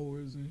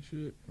Hours and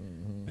shit,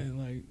 and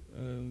like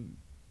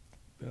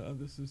the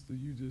other sister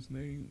you just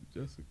named,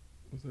 Jessica,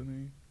 what's her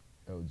name?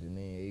 Oh,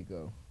 Janine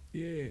Aiko.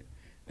 Yeah,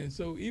 and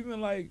so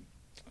even like,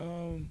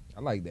 I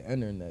like the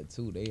internet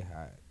too. They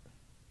hot.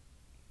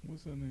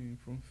 What's her name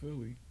from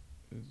Philly?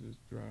 It just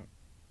dropped.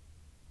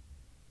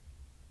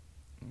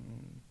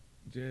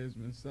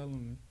 Jasmine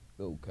Sullivan.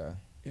 Okay.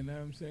 You know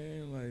what I'm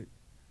saying? Like,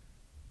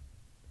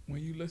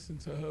 when you listen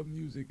to her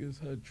music, it's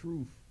her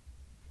truth.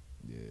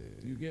 Yeah.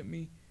 You get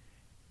me?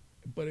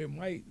 But it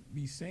might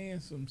be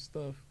saying some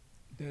stuff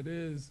that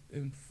is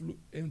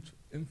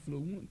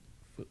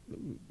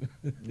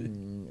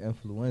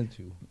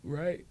influential.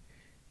 Right?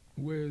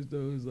 Whereas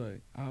those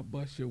like, I'll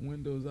bust your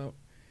windows out.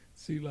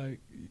 See, like,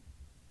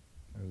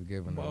 I was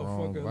giving the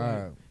wrong vibe.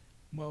 Like,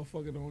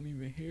 motherfucker don't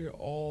even hear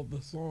all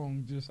the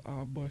songs, just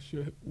I'll bust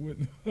your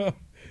window up.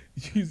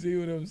 You see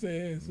what I'm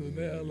saying? So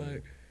now,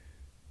 like,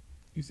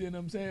 you see what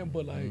I'm saying?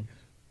 But like,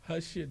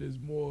 her shit is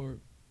more.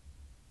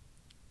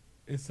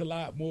 It's a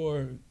lot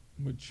more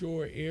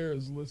mature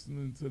ears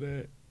listening to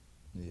that.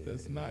 Yeah,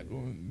 That's not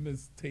going to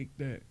mistake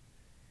that.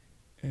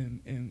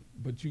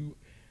 But you,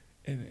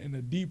 in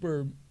a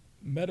deeper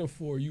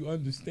metaphor, you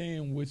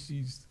understand what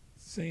she's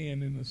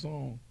saying in the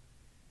song,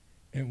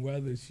 and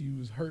whether she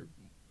was hurt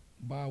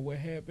by what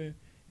happened,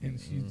 and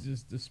she's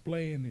just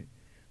displaying it.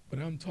 But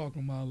I'm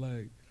talking about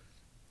like,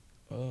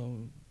 I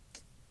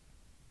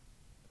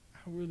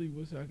really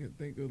wish I could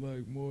think of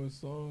like more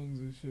songs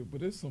and shit.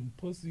 But there's some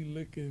pussy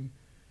licking,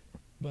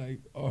 like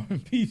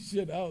R&B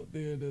shit out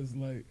there that's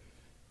like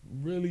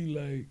really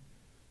like,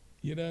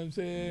 you know what I'm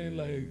saying?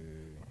 Like,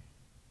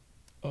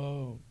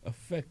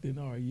 affecting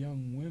our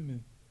young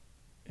women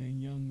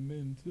and young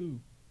men too.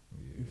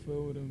 You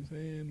feel what I'm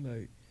saying?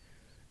 Like,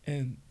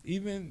 and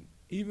even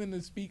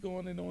to speak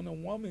on it on a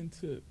woman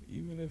tip,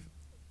 even if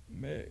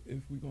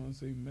we're gonna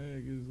say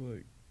Mag is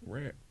like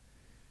rap,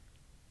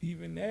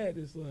 even that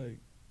is like,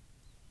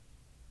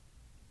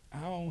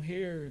 I don't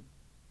hear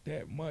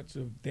that much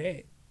of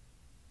that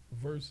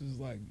versus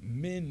like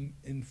men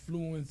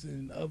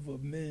influencing other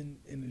men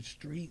in the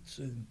streets,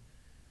 and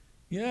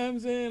you know what I'm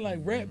saying? Like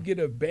rap get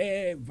a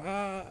bad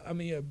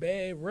vibe, a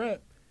bad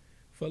rep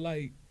for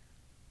like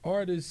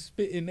artists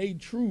spitting their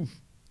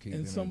truth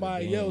and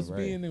somebody else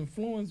being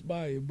influenced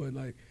by it. But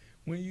like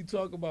when you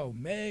talk about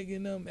Mag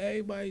and them,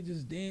 everybody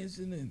just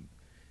dancing and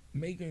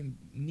making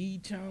knee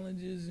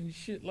challenges and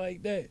shit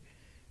like that,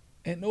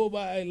 and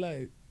nobody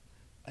like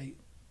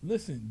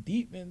listen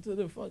deep into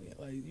the fucking,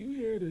 like, you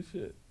hear this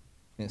shit.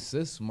 And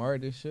sis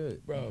smart as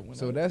shit, bro.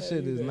 So that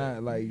shit is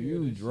not like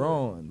you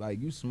drawn, like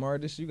you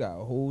smart as shit. You got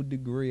a whole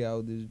degree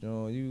out this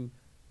joint.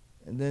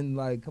 And then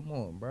like, come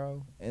on,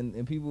 bro.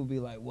 And people be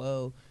like,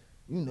 well,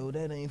 you know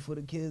that ain't for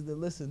the kids to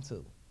listen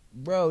to,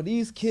 bro.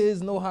 These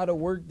kids know how to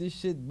work this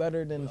shit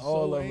better than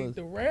all of us. Ain't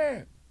the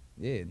rap.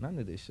 Yeah, none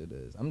of this shit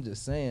is. I'm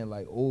just saying,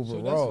 like, overall.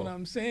 So that's what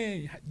I'm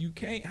saying. You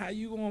can't. How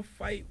you gonna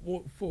fight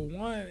for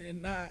one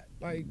and not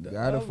like the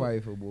gotta other?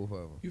 fight for both of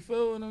them. You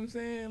feel what I'm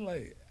saying?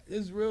 Like,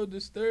 it's real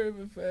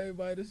disturbing for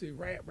everybody to say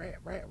rap,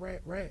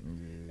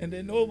 and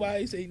then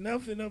nobody say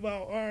nothing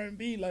about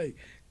R&B. Like,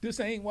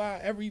 this ain't why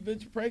every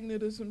bitch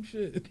pregnant or some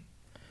shit.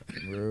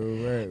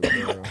 Real rap,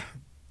 bro.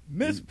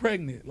 Miss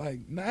pregnant,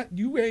 like, not,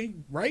 you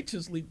ain't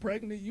righteously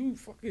pregnant. You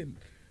fucking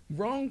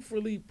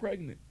wrongfully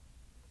pregnant.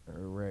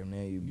 Right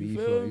now you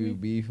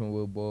beefing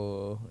with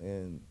Ball,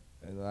 and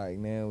like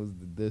now it's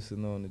the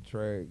dissing on the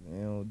track.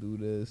 They don't do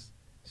this,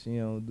 she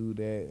don't do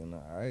that, and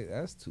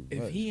that's too much.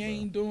 If he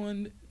ain't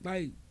doing,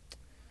 like,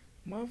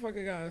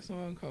 motherfucker got a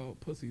song called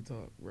Pussy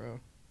Talk, bro.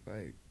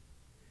 Like,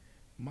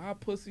 my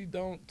pussy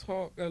don't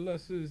talk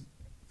unless it's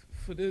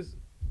for this.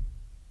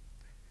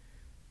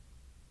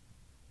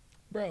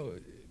 Bro,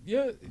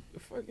 yeah,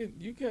 fucking,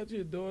 you catch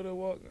your daughter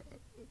walking,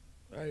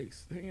 like,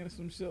 singing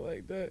some shit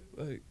like that,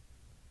 like,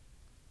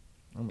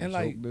 and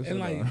like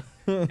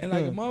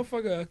a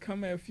motherfucker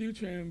come at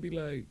Future and be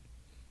like,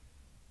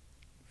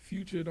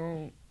 Future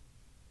don't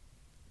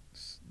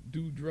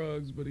do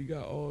drugs, but he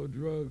got all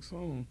drug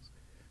songs.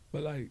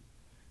 But like,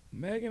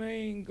 Megan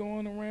ain't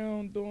going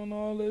around doing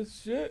all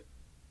this shit,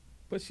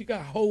 but she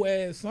got whole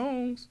ass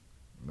songs.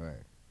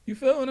 Right. You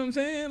feel what I'm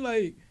saying?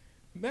 Like,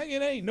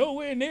 Megan ain't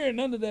nowhere near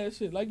none of that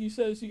shit. Like you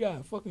said, she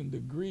got a fucking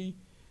degree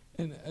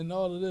and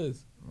all of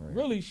this. Right.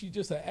 Really, she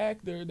just an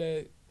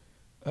actress.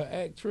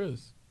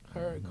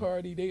 Her and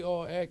Cardi, they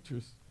all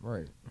actress.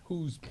 Right.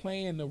 Who's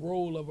playing the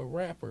role of a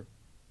rapper.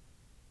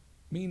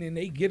 Meaning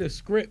they get a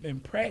script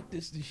and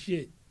practice the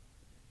shit.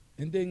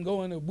 And then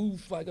go in a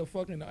booth like a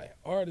fucking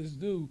artist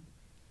do.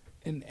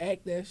 And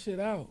act that shit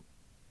out.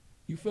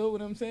 You feel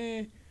what I'm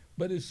saying?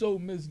 But it's so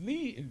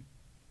misleading.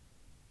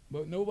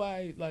 But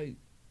nobody, like,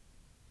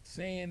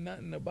 saying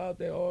nothing about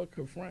that or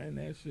confronting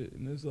that shit.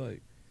 And it's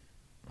like,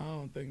 I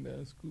don't think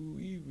that's cool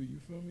either. You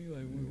feel me?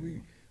 Like,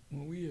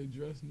 when we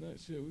address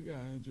nut shit, we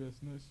gotta address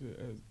nut shit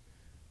as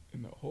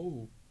in the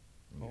whole.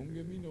 Don't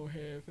give me no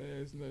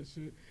half-ass nut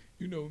shit.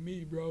 You know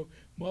me, bro.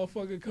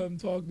 Motherfucker come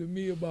talk to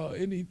me about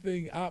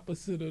anything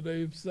opposite of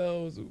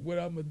themselves, what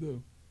I'ma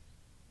do.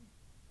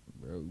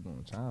 Bro, we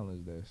gonna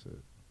challenge that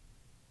shit.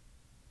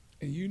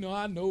 And you know,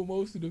 I know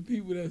most of the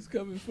people that's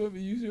coming for me.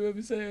 You see what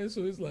I'm saying?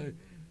 So it's like,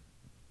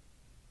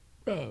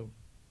 bro,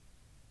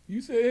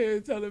 you sit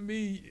here telling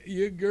me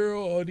your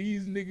girl or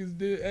these niggas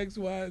did X,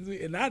 Y, and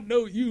Z, and I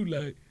know you,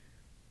 like,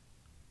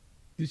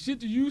 the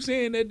shit that you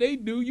saying that they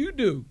do, you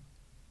do.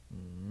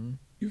 Mm-hmm.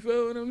 You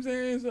feel what I'm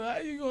saying? So how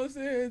you gonna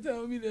sit here and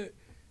tell me that,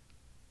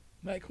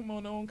 like, come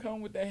on, don't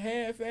come with the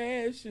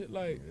half-ass shit,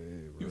 like,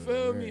 you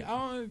feel me? I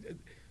don't,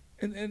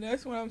 and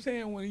that's what I'm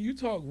saying. When you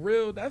talk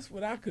real, that's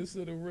what I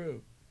consider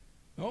real.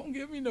 Don't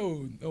give me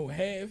no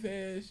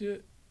half-ass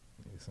shit.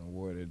 Some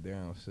watered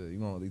down shit.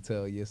 You only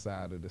tell your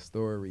side of the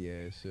story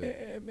ass shit.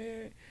 Yeah,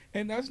 man.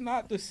 And that's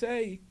not to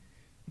say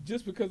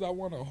just because I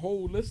want a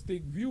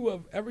holistic view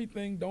of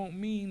everything don't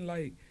mean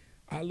like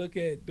I look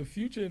at the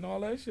Future and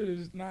all that shit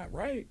is not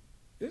right.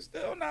 It's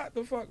still not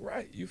the fuck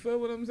right. You feel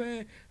what I'm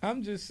saying?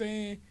 I'm just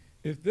saying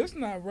if this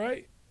not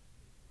right,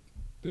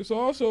 This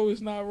also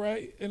is not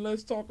right, and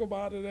let's talk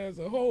about it as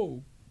a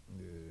whole.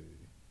 Yeah.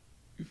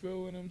 You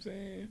feel what I'm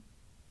saying?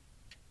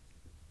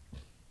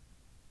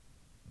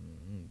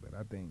 But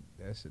I think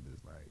that shit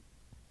is like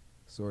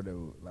sort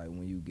of like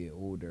when you get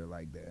older,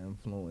 like the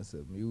influence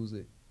of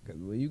music.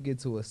 Because when you get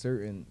to a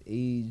certain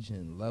age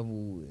and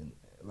level, and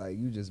like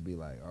you just be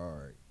like, all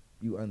right,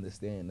 you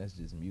understand that's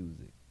just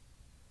music.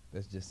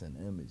 That's just an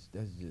image.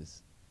 That's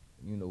just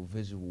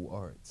visual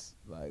arts.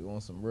 Like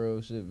on some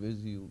real shit,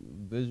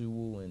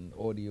 visual and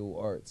audio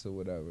arts or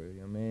whatever.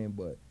 You know what I mean?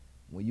 But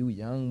when you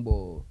young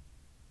boy,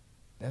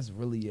 that's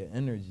really your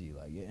energy.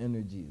 Like your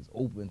energy is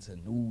open to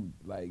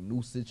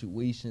new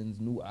situations,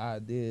 new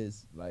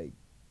ideas. Like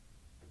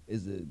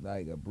is it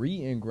like a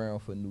breeding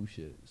ground for new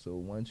shit. So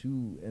once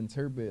you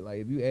interpret, like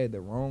if you add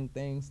the wrong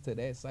things to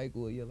that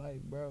cycle of your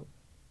life, bro,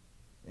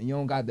 and you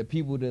don't got the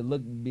people that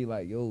look and be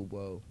like, yo,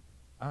 bro,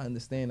 I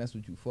understand that's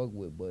what you fuck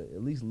with, but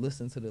at least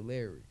listen to the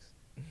lyrics.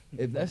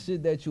 If that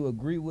shit that you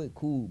agree with,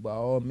 cool, by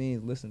all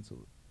means listen to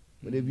it.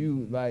 But if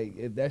you like,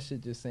 if that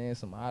shit just saying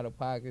some out of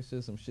pocket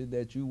shit, some shit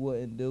that you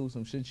wouldn't do,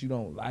 some shit you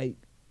don't like,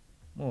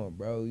 come on,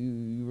 bro,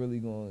 you really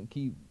gonna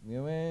keep, you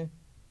know what I mean?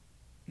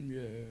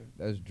 Yeah.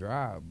 That's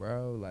dry,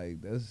 bro.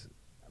 Like that's,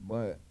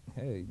 but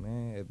hey,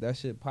 man, if that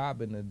shit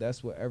popping, if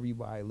that's what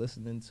everybody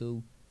listening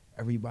to,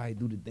 everybody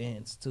do the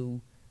dance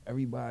to,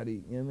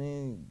 everybody, you know what I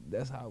mean?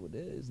 That's how it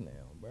is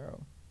now,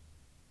 bro.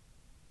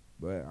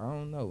 But I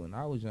don't know. When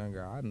I was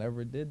younger, I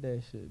never did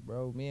that shit,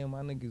 bro. Me and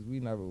my niggas, we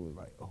never was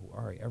like, oh,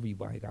 all right,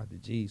 everybody got the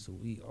G's, so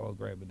we all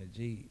grabbing the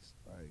G's.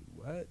 Like,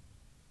 what?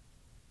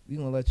 We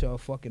gonna let y'all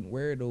fucking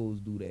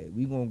weirdos do that.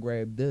 We gonna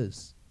grab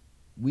this.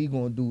 We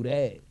gonna do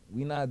that.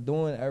 We not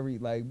doing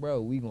like,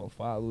 bro, we gonna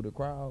follow the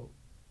crowd.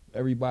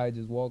 Everybody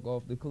just walk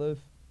off the cliff.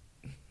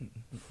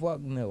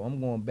 Fuck no.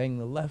 I'm gonna bang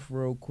the left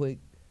real quick,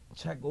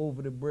 check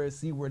over the bridge,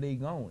 see where they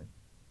going.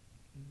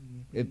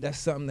 If that's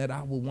something that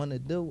I would want to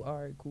do,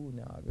 all right, cool.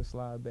 Now I can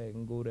slide back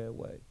and go that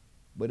way.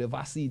 But if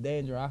I see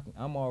danger,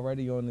 I'm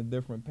already on a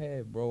different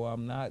path, bro.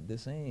 I'm not the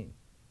same.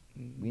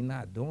 We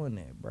not doing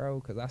that, bro.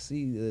 Because I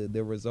see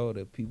the result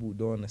of people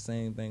doing the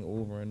same thing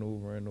over and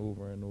over and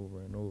over and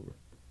over and over.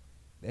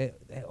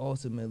 That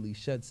ultimately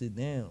shuts it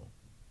down.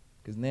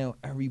 Because now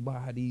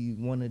everybody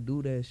want to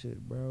do that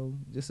shit, bro.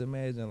 Just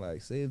imagine,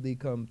 like, say if they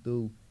come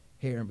through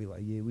here and be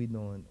like, yeah, we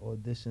doing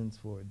auditions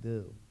for a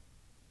deal.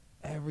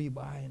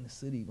 Everybody in the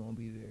city gonna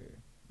be there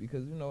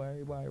because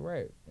everybody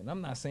rap, and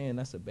I'm not saying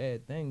that's a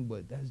bad thing,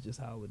 but that's just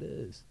how it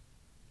is.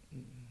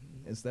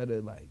 Instead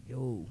of like,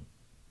 yo,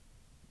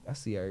 I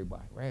see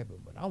everybody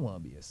rapping, but I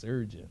want to be a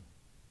surgeon.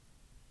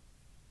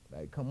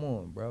 Like, come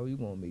on, bro, you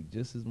gonna make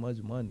just as much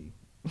money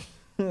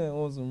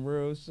on some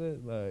real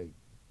shit. Like,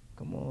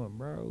 come on,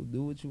 bro,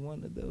 do what you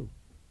want to do.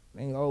 It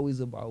ain't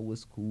always about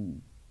what's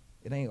cool.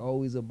 It ain't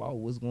always about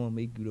what's gonna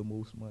make you the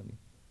most money.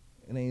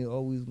 It ain't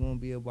always gonna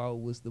be about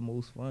what's the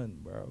most fun,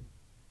 bro.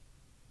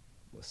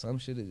 But some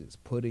shit is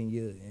just put in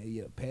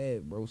your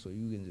pad, bro, so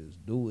you can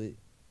just do it,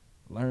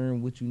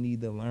 learn what you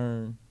need to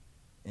learn,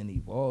 and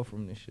evolve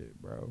from this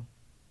shit, bro.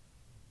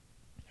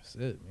 That's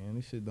it, man.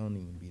 This shit don't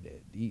even be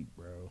that deep,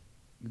 bro.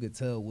 You could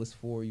tell what's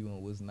for you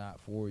and what's not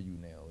for you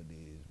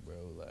nowadays,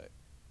 bro. Like,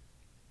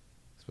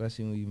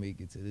 especially when you make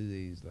it to this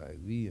age, like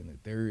we in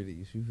the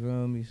 30s, you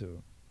feel me?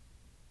 So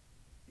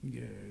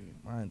Yeah.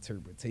 my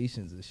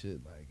interpretations of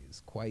shit, like,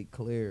 it's quite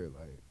clear.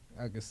 Like,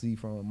 I can see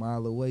from a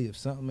mile away if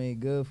something ain't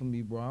good for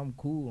me, bro, I'm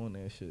cool on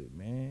that shit,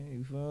 man.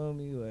 You feel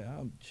me? Like,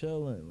 I'm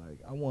chilling. Like,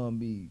 I want to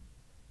be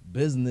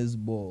business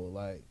boy.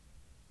 Like,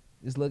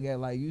 just look at,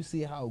 like, you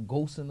see how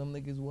ghosting them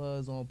niggas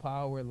was on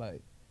Power?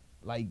 Like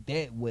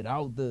that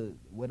without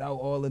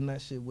all of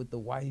that shit with the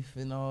wife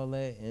and all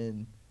that,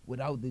 and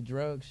without the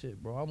drug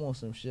shit, bro. I want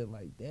some shit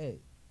like that.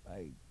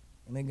 Like,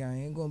 nigga, I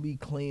ain't gonna be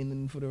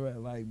cleaning for the rest.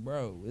 Like,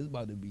 bro, it's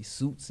about to be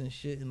suits and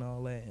shit and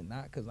all that, and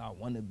not because I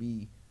want to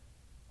be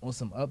on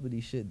some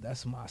uppity shit.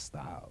 That's my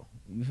style.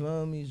 You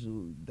feel me?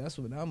 So that's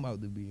what I'm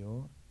about to be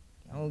on.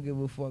 I don't give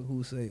a fuck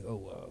who say, oh,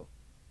 well,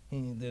 he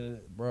ain't did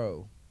it.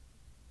 Bro,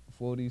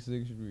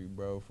 46th Street,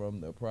 bro,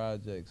 from the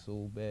project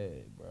so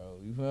bad, bro.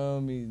 You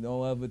feel me?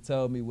 Don't ever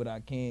tell me what I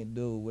can't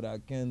do, what I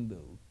can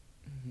do.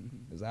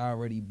 Because I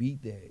already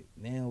beat that.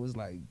 Now it's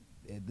like,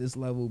 at this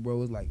level,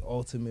 bro, it's like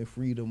ultimate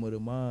freedom of the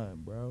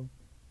mind, bro.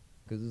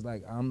 Because it's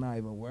like I'm not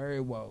even worried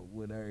about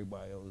what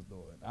everybody else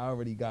doing. I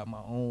already got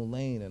my own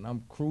lane, and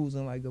I'm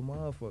cruising like a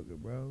motherfucker,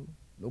 bro.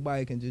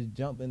 Nobody can just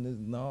jump in this.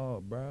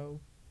 No, bro.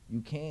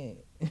 You can't.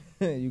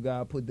 You got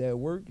to put that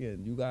work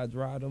in. You got to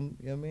drive them,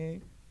 you know what I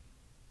mean?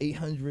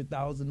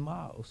 800,000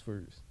 miles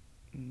first.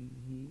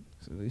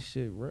 So this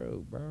shit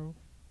real, bro.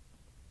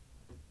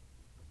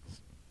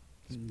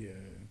 Yeah.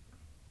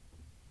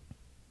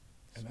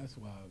 And that's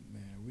why,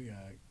 man, we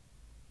gotta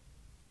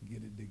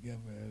get it together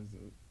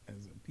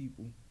as a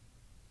people.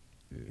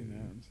 Yeah. You know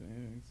what I'm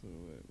saying? So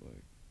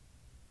like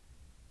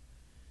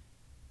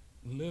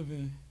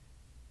living,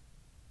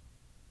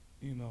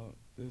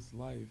 this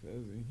life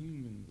as a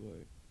human,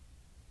 like,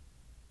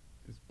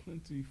 it's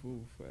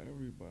plentiful for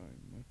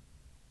everybody, man.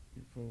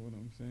 You feel what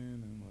I'm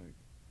saying? And like,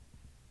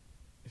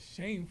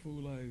 shameful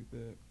like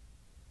that.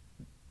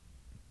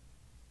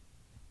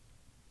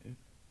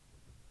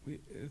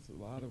 It's a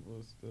lot of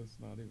us that's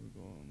not even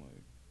going to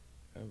like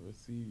ever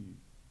see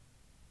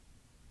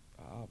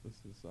the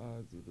opposite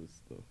sides of this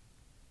stuff.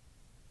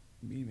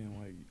 Meaning,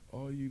 like,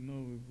 all you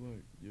know is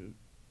like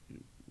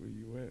where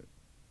you at.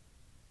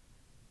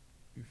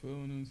 You feel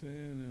what I'm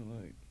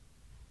saying?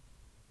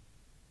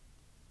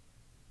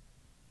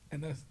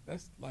 And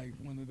that's like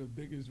one of the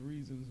biggest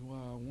reasons why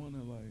I want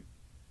to like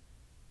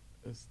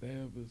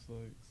establish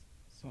like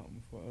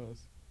something for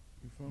us.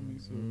 You feel me?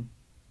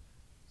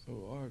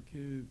 So our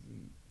kids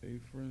and their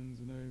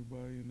friends and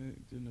everybody in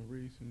that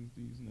generations,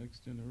 these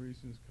next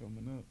generations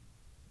coming up,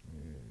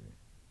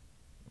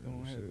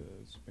 don't have to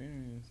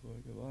experience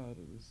like a lot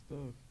of the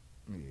stuff.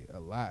 Yeah, a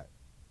lot.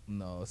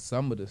 No,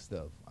 some of the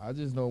stuff. I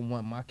just don't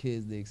want my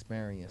kids to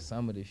experience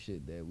some of the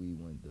shit that we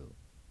went through.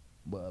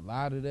 But a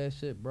lot of that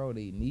shit, bro,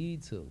 they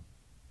need to.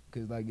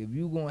 Because, like, if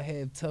you gonna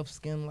have tough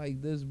skin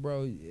like this,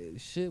 bro,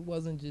 shit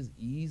wasn't just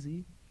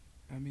easy.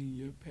 I mean,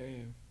 your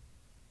path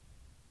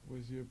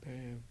was your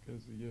path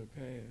because of your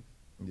past.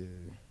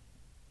 Yeah.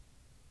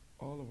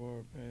 All of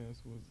our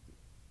past was,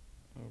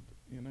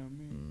 you know what I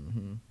mean?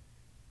 Mm-hmm.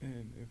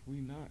 And if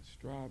we not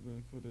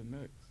striving for the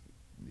next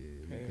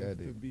path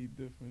to be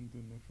different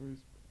than the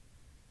first,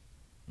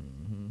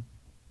 mm-hmm.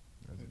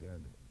 That's got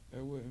it.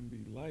 That wouldn't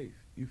be life.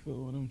 You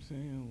feel what I'm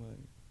saying?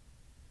 Like,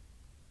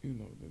 you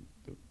know,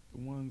 the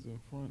ones in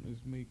front is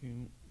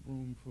making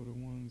room for the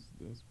ones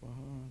that's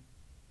behind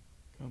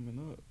coming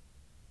up.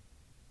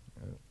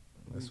 Yep.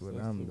 That's what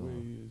I'm doing. That's the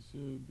way it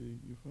should be.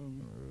 You feel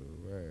me?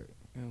 Right.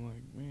 And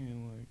like,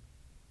 man, like,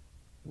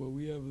 what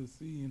we ever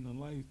see in a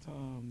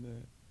lifetime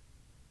that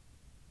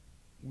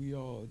we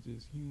all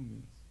just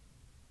humans.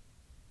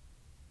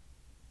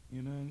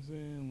 You know what I'm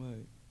saying?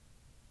 Like,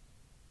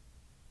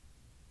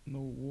 no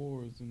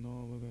wars and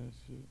all of that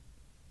shit.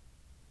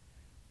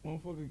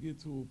 Motherfucker get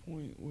to a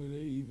point where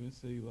they even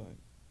say, like,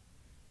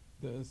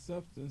 the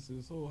acceptance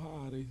is so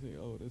high, they say,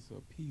 oh, that's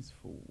a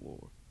peaceful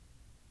war.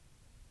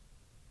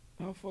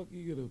 How fuck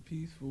you get a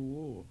peaceful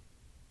war?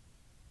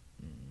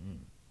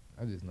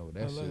 I just know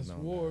that unless shit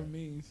don't war matter.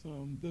 means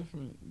something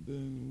different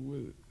than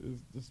what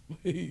is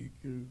displayed.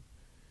 Cause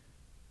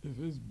if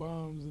it's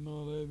bombs and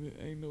all that, it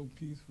ain't no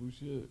peaceful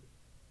shit.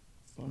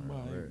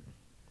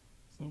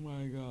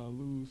 Somebody gotta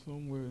lose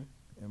somewhere.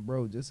 And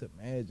bro, just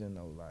imagine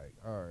though, like,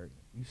 all right,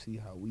 you see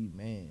how we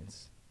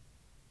mans,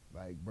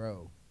 like,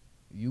 bro,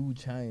 you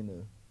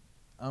China,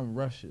 I'm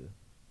Russia.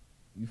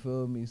 You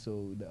feel me?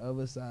 So the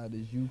other side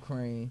is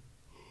Ukraine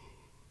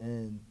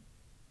and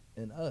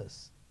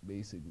us,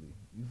 basically.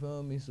 You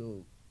feel me?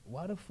 So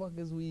why the fuck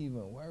is we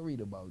even worried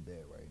about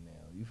that right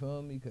now? You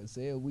feel me? Because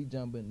say if we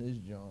jump in this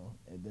joint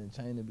and then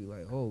China be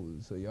like, oh,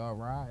 so y'all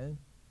riding?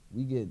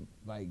 We get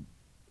like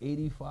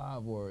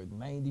 85 or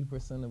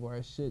 90% of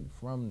our shit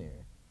from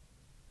there.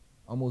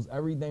 Almost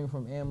everything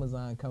from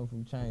Amazon come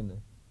from China.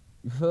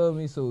 You feel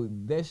me? So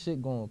that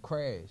shit gonna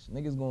crash.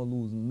 Niggas gonna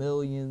lose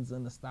millions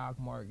in the stock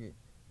market.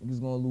 Niggas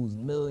gonna lose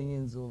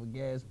millions over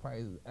gas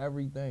prices,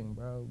 everything,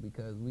 bro,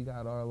 because we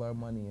got all our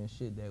money in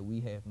shit that we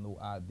have no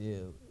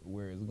idea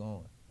where it's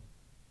going.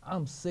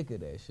 I'm sick of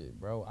that shit,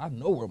 bro. I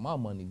know where my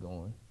money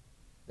going.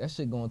 That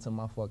shit going to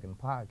my fucking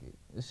pocket.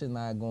 This shit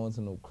not going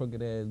to no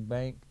crooked ass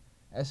bank.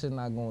 That shit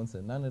not going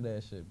to none of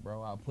that shit,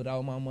 bro. I put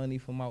out my money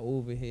for my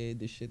overhead,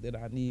 the shit that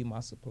I need, my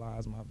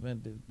supplies, my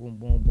vendors, boom,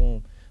 boom,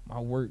 boom, my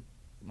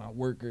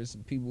workers,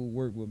 and people who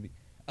work with me.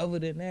 Other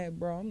than that,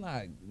 bro,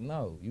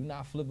 you're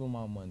not flipping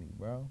my money,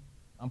 bro.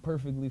 I'm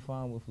perfectly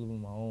fine with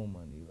flipping my own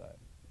money, like,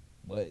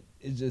 but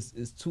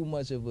it's too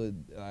much of a,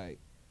 like,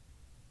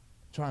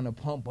 trying to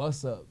pump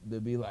us up to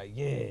be like,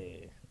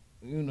 yeah,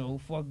 you know,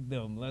 fuck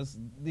them.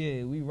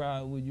 We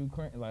ride with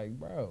Ukraine. Like,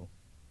 bro,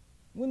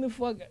 when the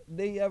fuck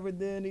they ever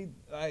did any,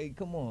 like,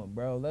 come on,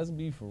 bro, let's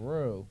be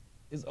for real.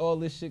 It's all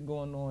this shit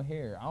going on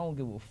here. I don't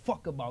give a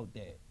fuck about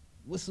that.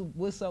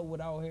 What's up with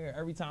out here?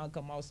 Every time I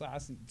come outside, I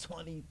see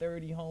 20,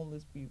 30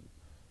 homeless people.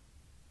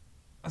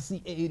 I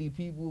see 80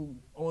 people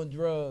on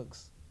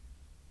drugs.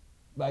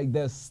 Like,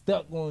 that's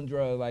stuck on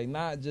drugs. Like,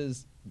 not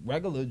just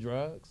regular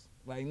drugs.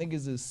 Like,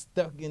 niggas is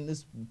stuck in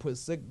this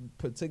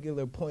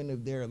particular point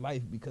of their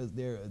life because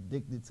they're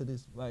addicted to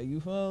this. Like,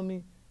 you feel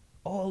me?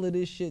 All of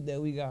this shit that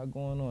we got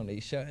going on. They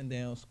shutting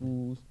down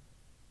schools.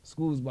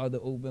 Schools about to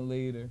open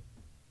later.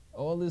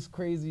 All this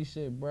crazy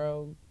shit,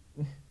 bro.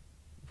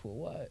 For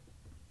what?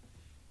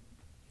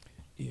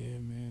 Yeah,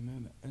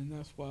 man, and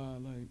that's why,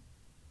 like,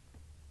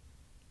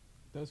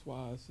 that's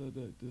why I said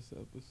that this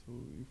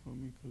episode, you feel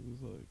me? Because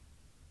it's like,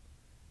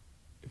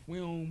 if we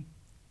don't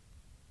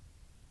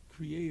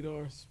create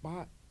our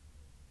spot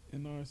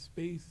in our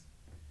space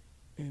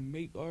and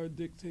make our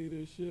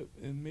dictatorship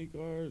and make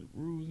our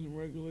rules and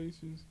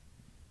regulations,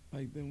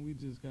 like, then we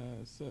just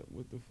gotta accept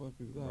what the fuck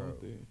is out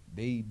there.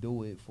 They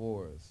do it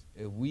for us.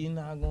 If we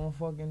not gonna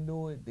fucking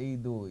do it, they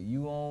do it.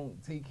 You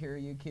don't take care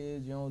of your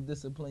kids, you don't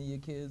discipline your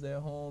kids at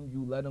home,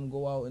 you let them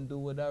go out and do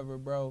whatever,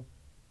 bro.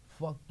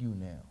 Fuck you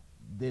now.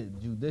 The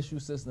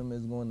judicial system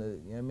is gonna, you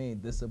know what I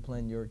mean,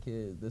 discipline your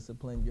kids,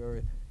 discipline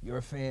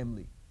your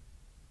family.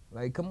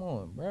 Like, come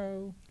on,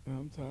 bro. And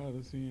I'm tired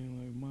of seeing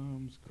like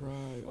moms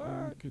cry Fuck.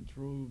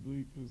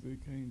 uncontrollably because they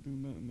can't do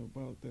nothing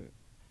about that.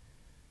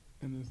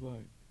 And it's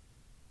like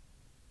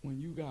when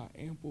you got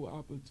ample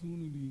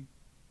opportunity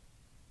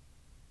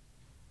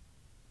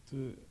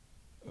to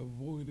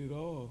avoid it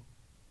all,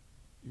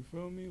 you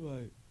feel me?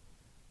 Like,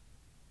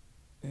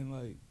 and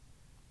like,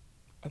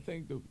 I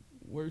think the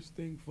worst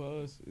thing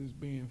for us is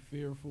being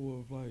fearful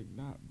of like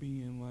not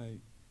being like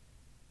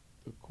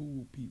the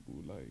cool people.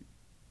 Like,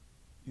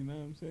 you know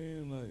what I'm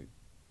saying? Like,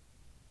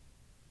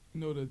 you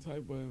know the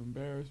type of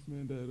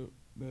embarrassment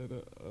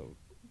that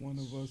one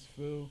of us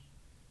feel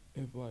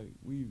if like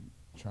we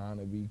Trying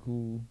to be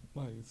cool.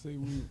 like say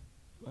we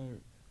like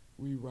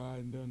we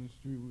riding down the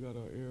street, we got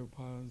our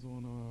AirPods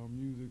on, our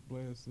music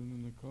blasting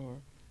in the car.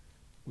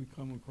 We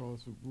come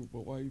across a group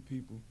of white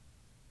people,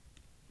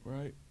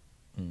 right?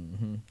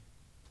 Mm-hmm.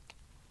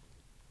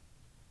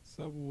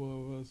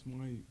 Several of us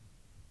might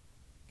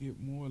get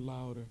more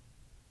louder,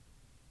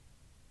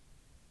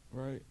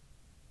 right?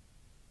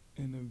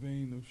 In the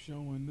vein of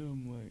showing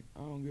them like I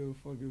don't give a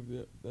fuck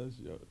if that's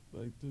your,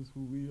 like this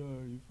who we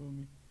are, you feel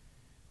me?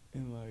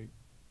 And like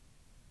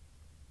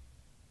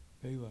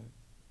they like,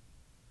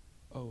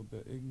 oh, the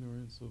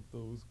ignorance of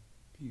those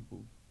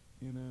people,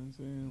 you know what I'm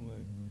saying?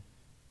 Like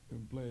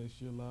and blast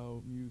your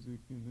loud music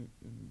in the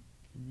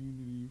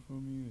community, you feel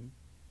me? And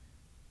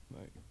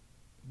like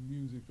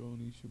music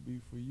only should be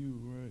for you,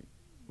 right?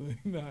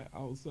 Like not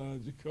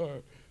outside your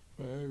car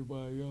for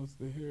everybody else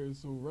to hear.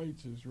 It's so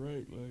righteous,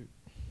 right? Like,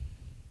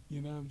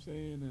 you know what I'm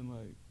saying? And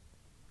like,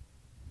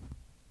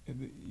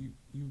 and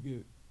you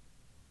get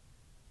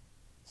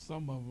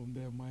some of them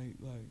that might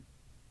like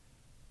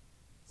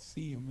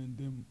see them and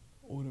then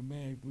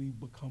automatically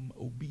become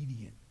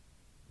obedient.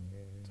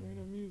 Yeah. Turn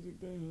the music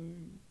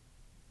down.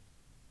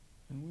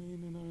 And we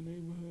ain't in our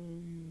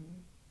neighborhood,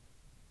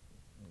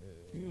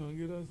 you gonna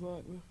get us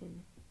locked up.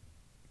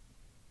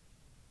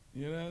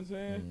 You know what I'm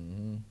saying?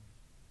 Mm-hmm.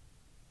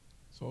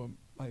 So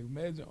like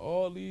imagine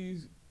all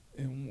these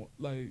in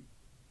like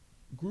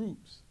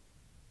groups.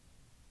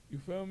 You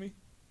feel me?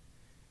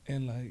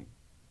 And like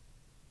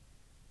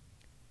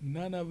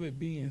none of it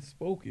being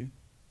spoken.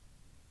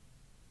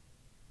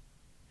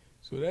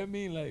 So that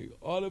mean like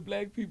all the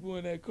black people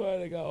in that car,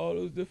 they got all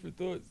those different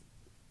thoughts.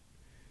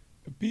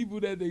 The people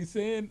that they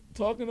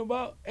talking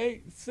about,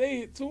 hey,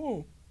 say it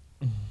to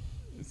them.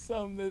 It's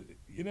something that,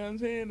 you know what I'm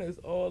saying, that's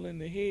all in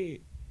the head.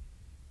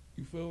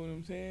 You feel what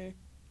I'm saying?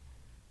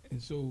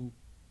 And so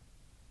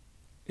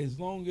as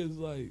long as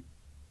like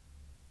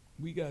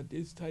we got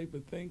this type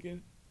of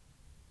thinking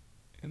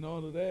and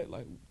all of that,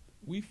 like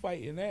we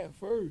fighting that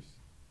first.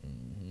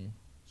 Mm-hmm.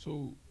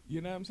 So you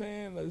know what I'm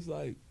saying? It's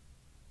like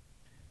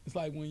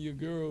when your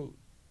girl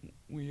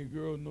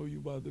know you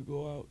about to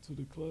go out to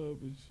the club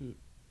and shit,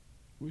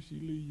 what she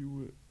leave you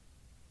with?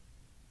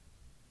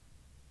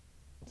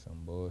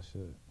 Some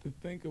bullshit. To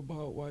think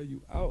about while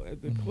you out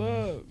at the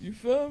club. You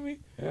feel me?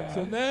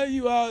 So now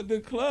you out at the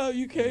club,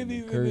 you can't The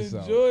even curse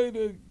enjoy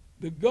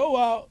the go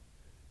out.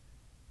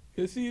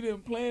 Cause he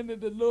done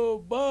planted the little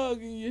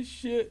bug in your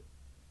shit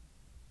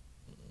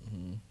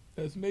Mm-hmm.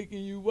 that's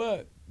making you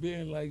what?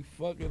 Being like,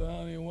 fuck it, I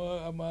don't even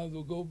want, I might as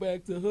well go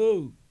back to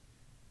who?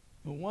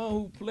 The one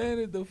who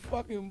planted the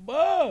fucking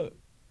bug.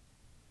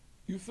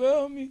 You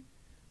feel me?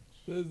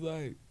 So it's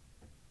like,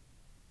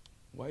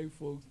 white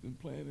folks done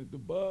planted the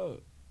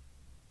bug.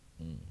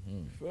 Mm-hmm.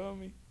 You feel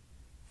me?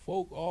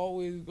 Folk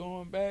always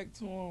going back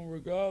to them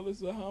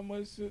regardless of how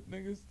much shit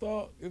niggas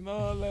talk and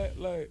all that.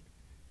 Like,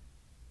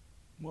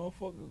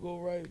 motherfucker go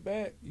right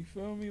back. You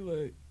feel me?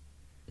 Like,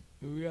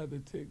 we got to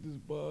take this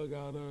bug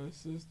out of our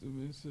system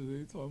and shit.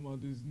 They talking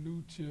about this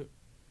new chip.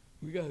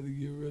 We got to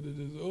get rid of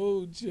this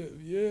old chip.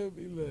 Yeah,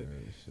 be like,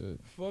 Shit.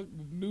 fuck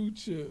the new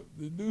chip.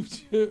 The new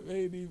chip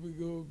ain't even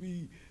gonna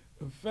be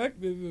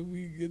effective if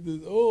we get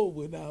this old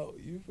one out.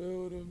 You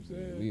feel what I'm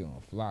saying? We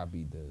on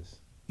floppy disk.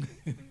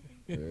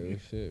 Real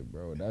shit,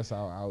 bro. That's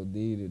how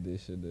outdated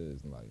this shit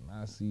is. Like,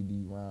 not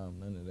CD-ROM,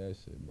 none of that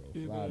shit, bro.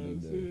 You know what Floppy I'm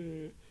disk.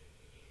 saying?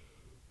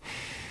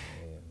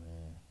 Yeah,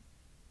 man.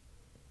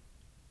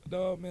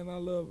 Dog, man, I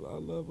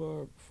love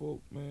our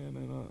folk, man,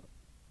 and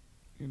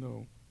you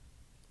know,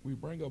 we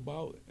bring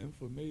about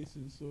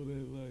information so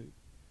that like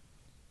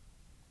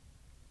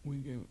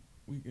we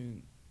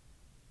can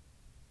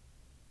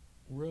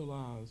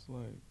realize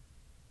like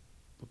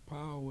the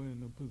power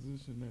and the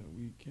position that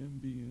we can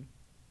be in.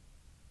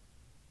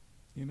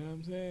 You know what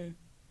I'm saying?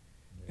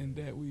 Yeah. And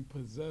that we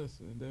possess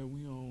and that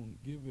we don't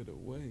give it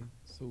away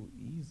so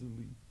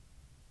easily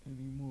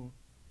anymore.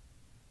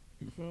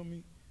 You feel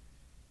me?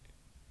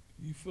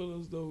 You feel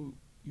as though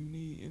you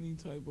need any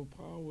type of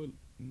power,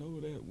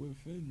 know that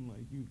within,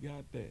 like you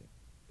got that.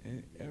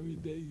 And every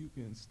day you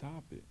can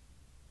stop it.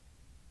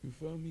 You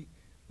feel me?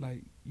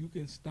 Like you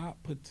can stop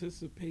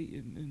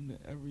participating in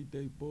the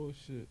everyday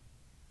bullshit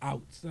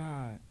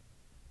outside.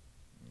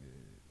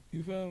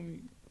 You feel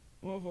me?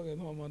 Motherfuckers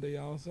talking about they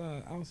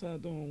outside.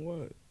 Outside doing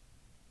what?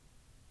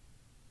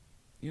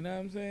 You know what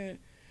I'm saying?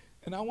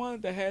 And I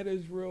wanted to have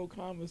this real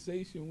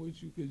conversation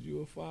with you because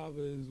you're a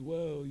father as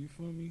well. You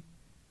feel me?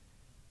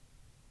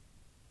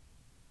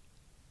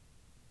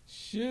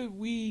 should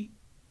we,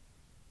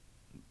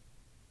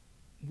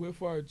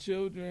 with our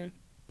children,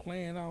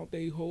 plan out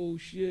their whole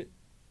shit?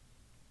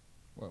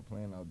 What,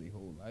 playing out their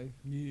whole life?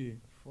 Yeah.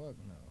 Fuck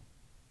no.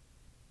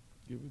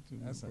 Give it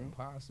to That's me, bro.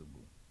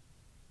 impossible.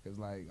 Cause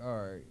like, all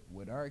right,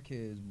 with our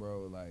kids,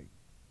 bro, like,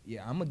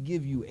 yeah, I'm gonna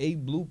give you a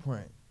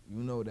blueprint,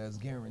 you know, that's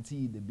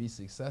guaranteed to be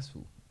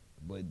successful.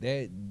 But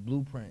that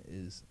blueprint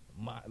is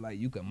like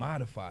you can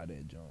modify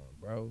that joint,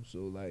 bro. So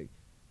like,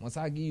 once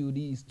I give you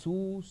these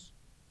tools,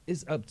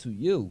 it's up to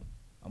you.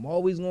 I'm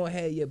always gonna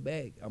have your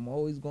back. I'm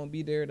always gonna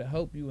be there to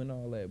help you and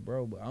all that,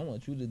 bro. But I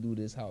want you to do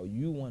this how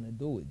you want to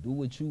do it. Do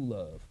what you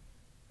love.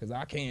 Cause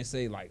I can't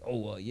say like, oh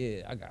well,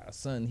 yeah, I got a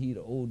son, he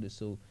the oldest,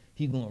 so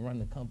he gonna run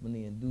the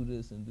company and do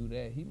this and do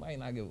that. He might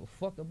not give a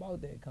fuck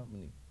about that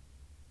company.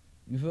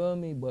 You feel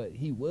me? But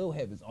he will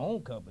have his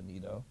own company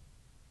though.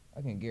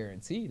 I can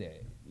guarantee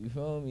that. You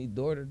feel me?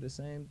 Daughter, the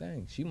same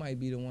thing. She might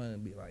be the one to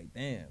be like,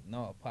 damn,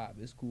 no, Pop,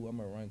 it's cool. I'm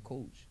gonna run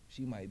coach.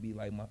 She might be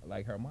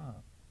like her mom.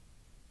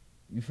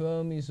 You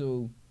feel me?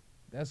 So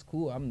that's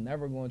cool. I'm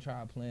never gonna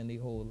try to plan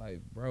their whole life,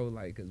 bro.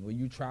 Like, cause when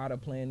you try to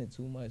plan it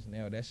too much,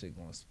 now that shit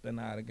gonna spin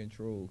out of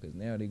control. Cause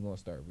now they gonna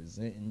start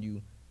resenting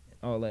you and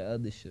all that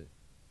other shit.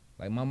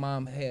 Like my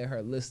mom had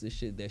her list of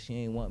shit that she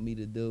ain't want me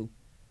to do,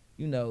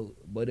 you know,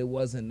 but it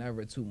wasn't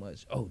never too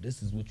much. Oh,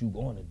 this is what you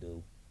gonna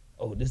do.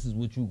 Oh, this is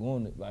what you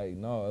gonna, like,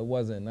 no, it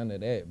wasn't none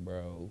of that,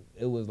 bro.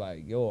 It was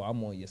like, yo,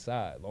 I'm on your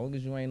side. Long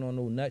as you ain't on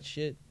no nut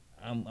shit,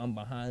 I'm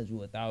behind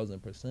you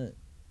 1,000%.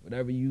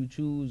 Whatever you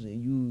choose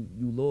and you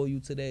loyal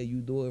to that,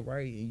 you do it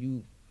right,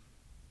 and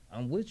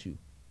I'm with you.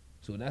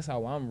 So that's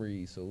how I'm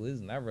raised. So it's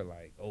never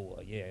like, oh,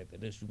 well, yeah, after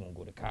this, you're going to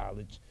go to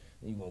college,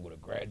 then you're going to go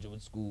to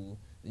graduate school,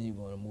 then you're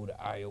going to move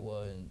to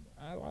Iowa. And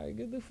I like,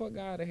 get the fuck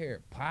out of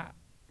here, Pop.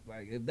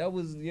 Like, if that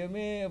was, yeah,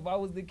 man, if I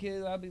was the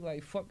kid, I'd be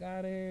like, fuck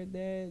out of here,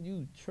 Dad.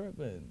 You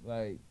tripping.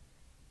 Like,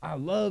 I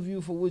love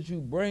you for what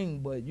you bring,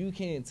 but you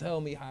can't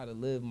tell me how to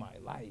live my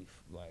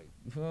life. Like,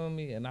 you feel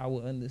me? And I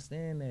would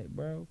understand that,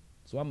 bro.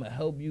 So I'm going to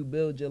help you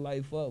build your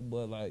life up,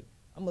 but, like,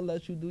 I'm going to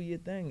let you do your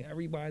thing.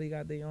 Everybody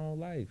got their own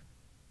life.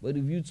 But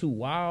if you too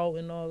wild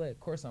and all that, of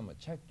course I'm going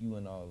to check you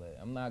and all that.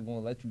 I'm not going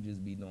to let you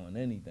just be doing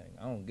anything.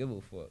 I don't give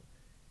a fuck.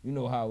 You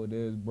know how it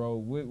is, bro.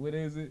 What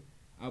is it?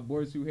 I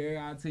bought you here,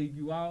 I'll take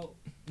you out.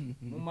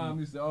 My mom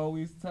used to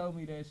always tell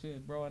me that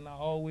shit, bro, and I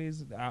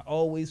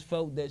always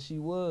felt that she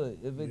would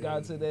if it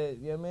got to that,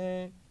 yeah,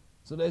 man.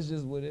 So that's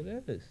just what it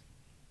is.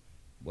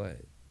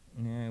 But,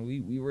 man,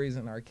 we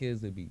raising our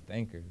kids to be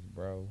thinkers,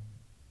 bro.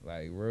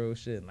 Like, real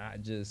shit,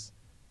 not just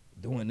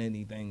doing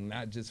anything,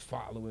 not just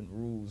following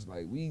rules.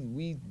 Like,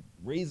 we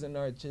raising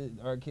our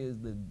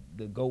kids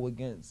to go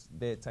against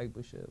that type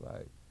of shit.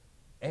 Like,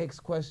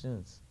 ask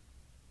questions,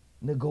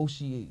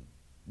 negotiate.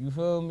 You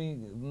feel me?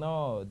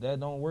 No, that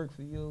don't work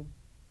for you.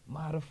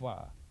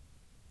 Modify.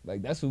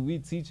 Like, that's what we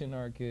teaching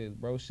our kids,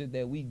 bro. Shit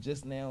that we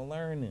just now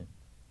learning.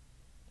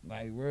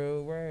 Like,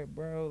 real right,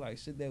 bro. Like,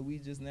 shit that we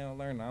just now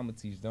learning. I'm going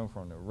to teach them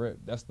from the rip.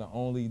 That's the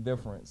only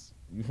difference.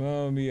 You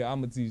feel me?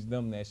 I'm going to teach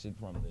them that shit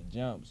from the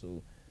jump.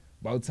 So,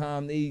 by the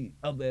time they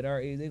up at our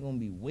age, they going to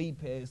be way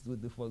past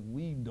what the fuck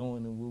we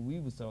doing and what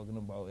we was talking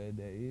about at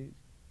that age.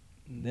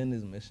 Then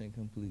it's mission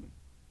complete.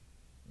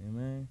 You know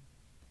what I mean?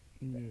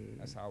 Yeah.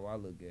 That's how I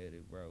look at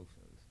it, bro.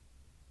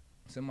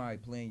 Somebody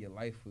playing your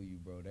life for you,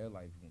 bro, their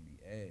life gonna be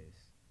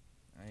ass.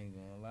 I ain't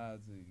gonna lie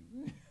to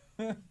you.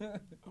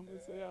 I'm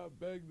gonna say I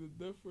beg to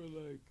differ,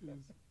 like,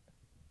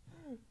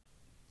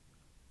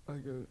 cause,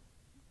 like,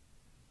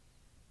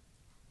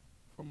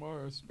 from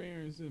our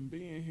experience in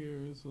being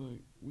here, it's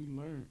like we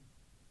learned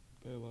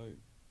that, like,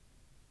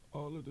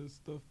 all of this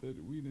stuff that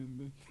we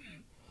done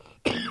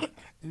been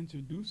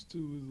introduced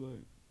to is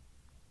like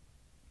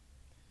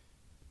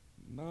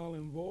null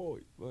and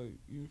void. Like,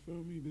 you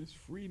feel me? This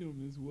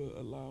freedom is what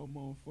allow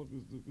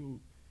motherfuckers to go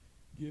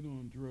get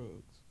on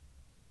drugs.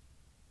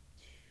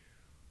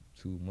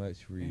 Too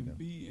much freedom. And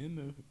be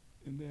in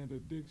that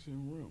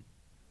addiction realm.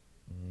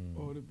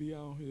 Or to be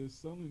out here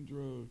selling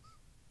drugs.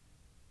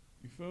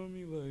 You feel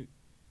me? Like,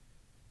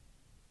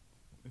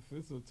 if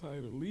it's a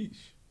tighter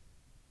leash,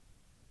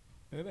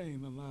 that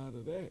ain't a lot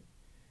of that.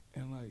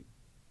 And like,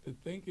 the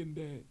thinking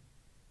that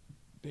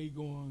they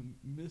gonna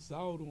miss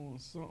out on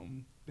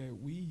something that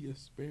we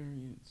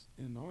experience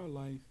in our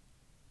life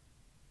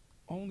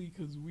only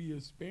because we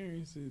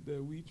experience it,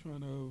 that we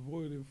trying to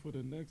avoid it for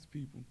the next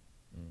people.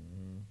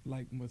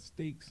 Like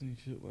mistakes and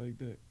shit like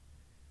that.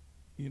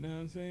 You know what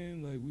I'm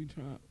saying? Like, we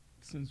try,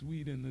 since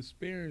we done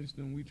experienced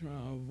them, we try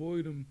to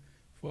avoid them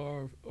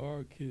for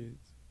our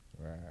kids.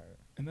 Right.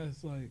 And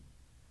that's like,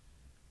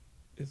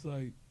 it's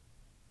like,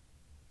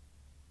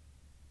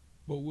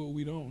 but what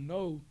we don't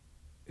know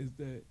is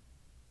that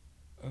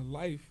a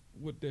life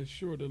with that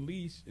shorter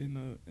leash in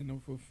a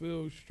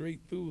fulfilled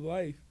straight through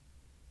life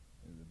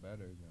Is it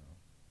better though?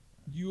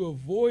 you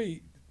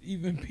avoid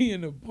even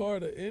being a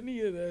part of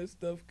any of that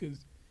stuff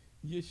because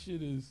your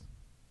shit is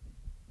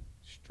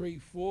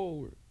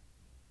straightforward.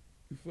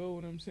 You feel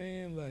what I'm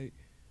saying? Like,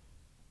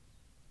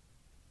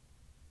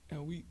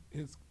 and we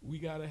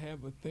gotta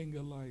have a thing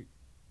of like,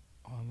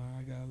 oh no,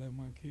 I gotta let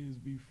my kids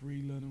be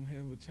free, let them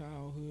have a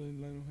childhood,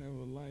 let them have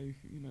a life.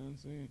 You know what I'm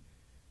saying?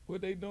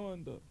 What they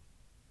doing though?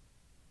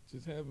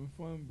 Just having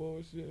fun,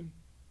 bullshit,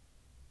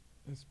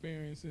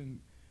 experiencing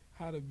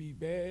how to be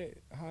bad,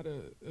 how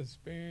to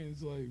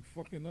experience like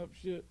fucking up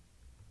shit.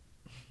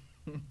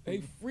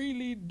 They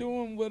freely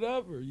doing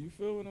whatever. You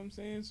feel what I'm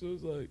saying? So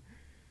it's like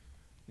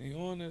they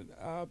on the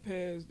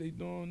iPads, they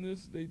doing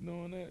this, they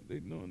doing that,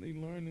 they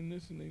learning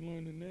this and they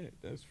learning that.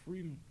 That's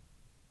freedom.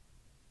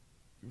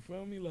 You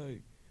feel me?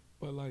 Like,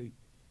 but like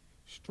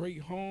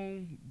straight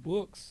home,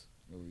 books,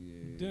 Oh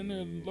yeah.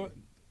 dinner,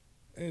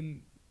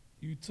 and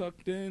you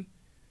tucked in,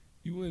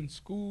 you in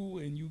school,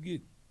 and you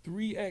get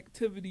 3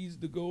 activities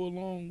to go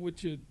along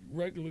with your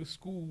regular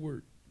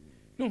schoolwork.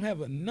 You don't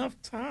have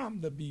enough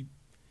time to be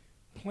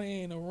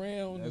playing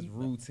around. That's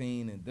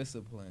routine and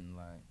discipline.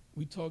 Like,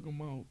 we talking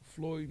about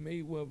Floyd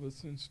Mayweather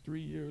since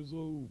 3 years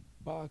old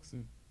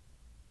boxing.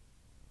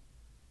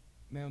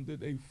 Now, did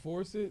they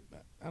force it?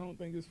 I don't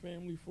think his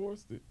family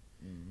forced it.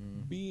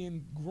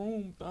 Being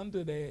groomed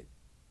under that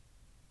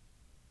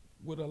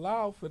would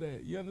allow for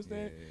that. You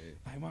understand? Yeah.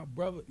 Like my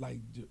brother,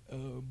 like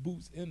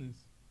Boots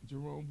Ennis,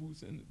 Jerome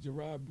Boots Ennis,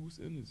 Gerard Boots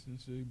Ennis and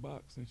shit, he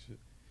boxed and shit.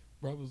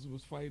 Brothers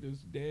was fighters,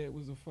 dad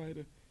was a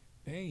fighter.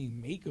 They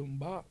ain't make him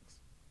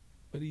box,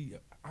 but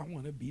I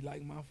want to be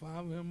like my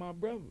father and my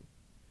brother.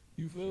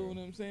 You feel what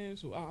I'm saying?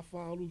 So I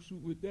follow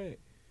suit with that.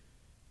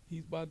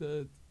 He's about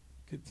to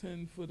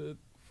contend for the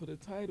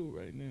title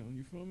right now.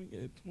 You feel me?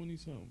 At 20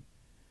 something.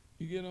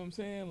 You get what I'm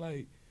saying?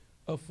 Like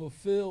a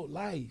fulfilled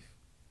life.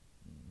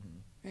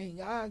 Ain't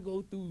gotta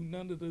go through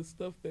none of the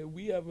stuff that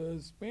we ever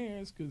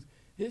experienced because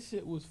his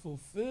shit was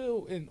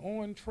fulfilled and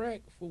on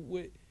track for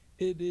what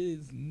it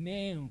is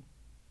now.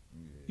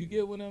 Yeah. You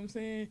get what I'm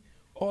saying?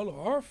 All of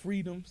our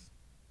freedoms,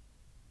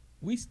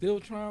 we still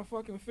trying to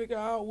fucking figure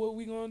out what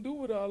we gonna do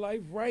with our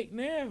life right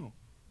now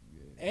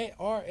at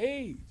our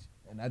age.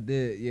 And I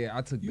did,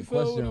 I took You the feel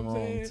what question I'm wrong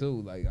saying?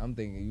 too. Like, I'm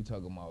thinking you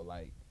talking about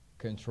like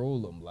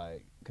control them,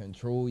 like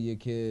control your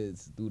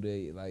kids through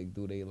they life,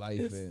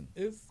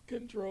 It's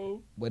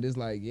control. but it's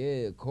like,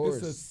 yeah, of course,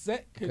 It's a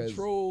set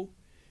control,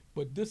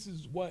 but this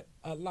is what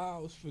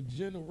allows for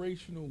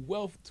generational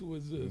wealth to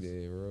exist.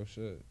 yeah, real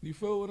shit. You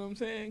feel what I'm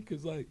saying?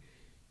 Because like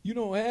you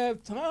don't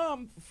have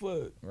time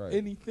for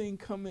anything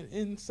coming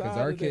inside. Because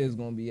our of kids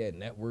that. gonna be at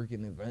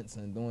networking events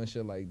and doing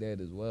shit like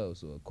that as well.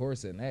 So of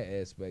course, in that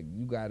aspect,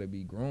 you gotta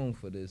be grown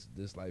for this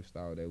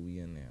lifestyle that we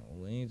in now.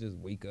 We ain't just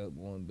wake up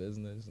on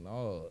business.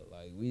 No,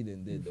 like we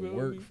did the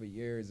work for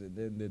years and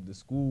then did the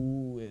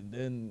school and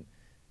then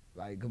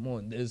like come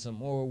on, did some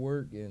more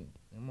work and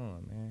come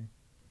on, man.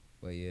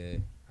 But yeah,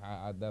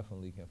 I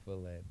definitely can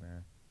feel that,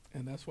 man.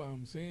 And that's why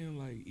I'm saying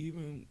like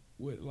even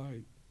with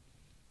like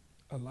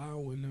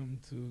allowing them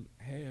to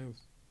have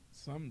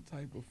some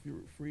type of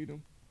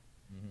freedom,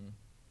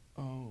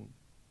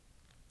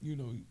 you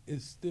know,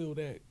 it's still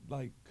that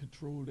like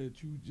control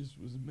that you just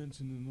was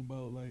mentioning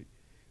about like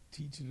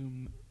teaching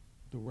them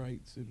the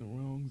rights and the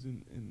wrongs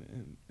and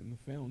the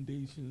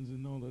foundations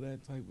and all of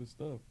that type of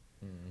stuff.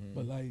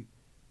 But like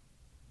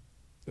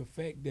the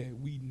fact that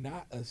we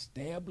not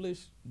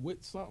established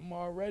with something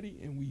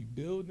already and we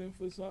building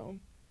for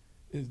something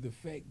is the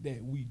fact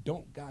that we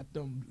don't got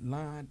them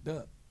lined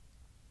up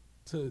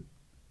to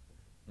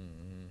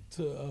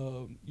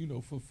you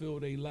know, fulfill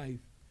their life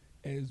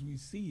as we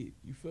see it.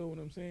 You feel what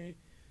I'm saying?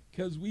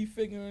 Because we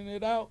figuring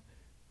it out,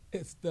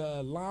 it's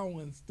the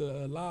allowance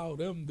to allow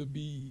them to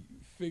be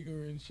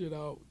figuring shit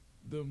out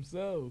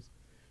themselves.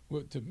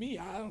 Well, to me,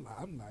 I'm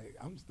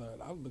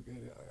looking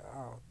at it like,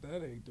 oh,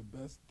 that ain't the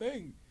best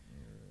thing.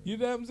 You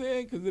know what I'm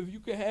saying? Because if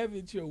you could have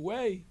it your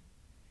way,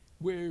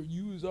 where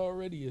you was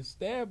already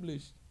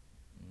established,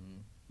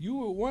 you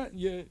would want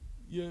your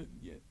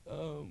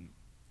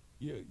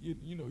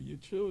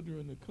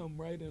children to come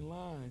right in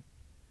line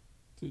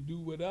to do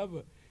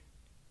whatever.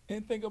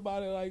 And think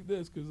about it like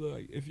this, because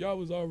like if y'all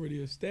was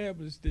already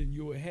established, then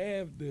you would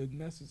have the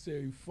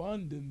necessary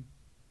funding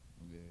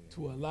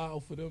to allow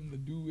for them to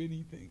do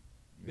anything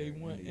they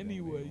want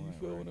anyway. You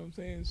feel what I'm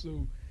saying?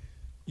 So,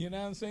 you know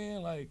what I'm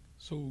saying? Like,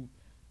 so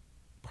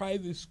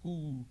private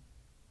school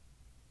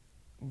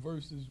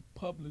versus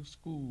public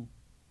school,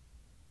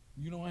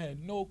 you don't have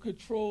no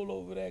control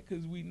over that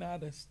because we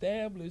not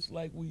established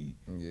like we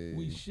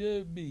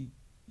should be.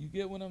 You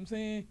get what I'm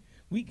saying?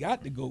 We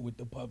got to go with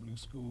the public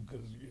school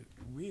because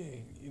we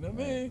ain't, you know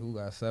what I mean? Who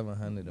got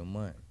 $700 a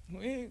month?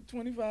 We ain't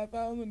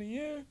 $25,000 a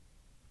year.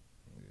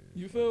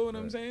 You feel what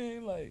I'm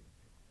saying? Like,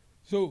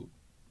 so,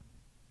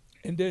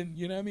 and then,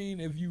 you know what I mean?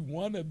 If you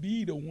want to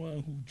be the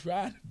one who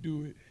try to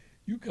do it,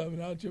 you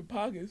coming out your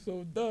pocket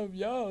so dumb.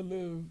 Y'all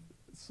live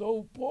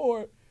so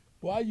poor.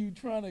 Why you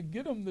trying to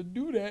get them to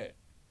do that?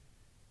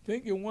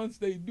 Thinking once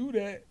they do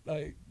that,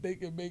 like, they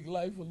can make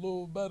life a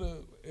little better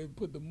and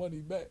put the money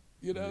back.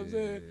 You know what I'm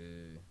saying?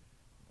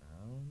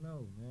 I don't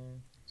know,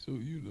 man. So,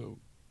 you know.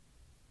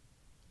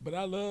 But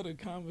I love the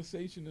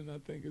conversation, and I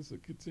think it's a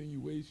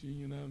continuation,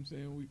 you know what I'm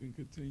saying? We can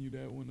continue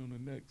that one on the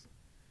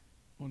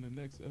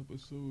next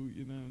episode,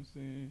 you know what I'm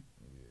saying?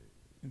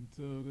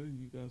 Until then,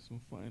 you got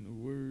some final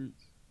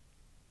words.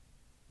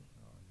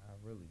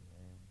 really,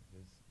 man.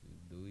 Just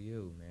do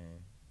you, man.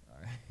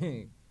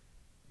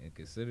 And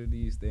consider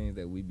these things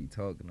that we be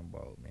talking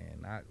about,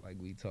 man. Not like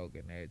we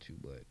talking at you,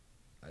 but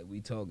like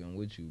we talking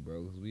with you,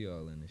 bro. 'Cause we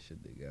all in this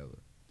shit together.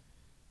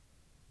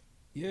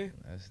 Yeah.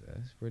 That's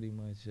pretty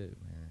much it,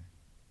 man.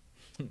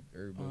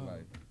 Urban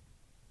life.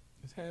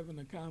 Just having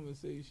a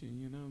conversation,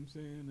 you know what I'm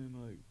saying, and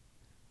like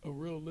a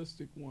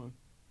realistic one,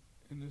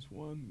 and this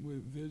one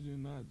with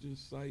vision, not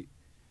just sight.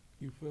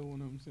 You feel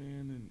what I'm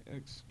saying, and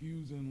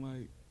excusing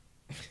like.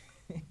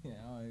 Yeah,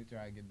 I ain't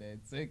trying to get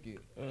that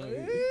ticket.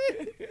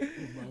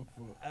 My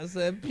fault. I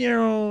said,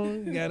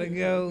 pew, gotta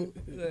go.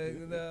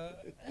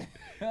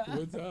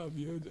 What time,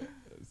 yo?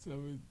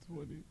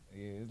 7:20.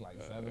 Yeah, it's like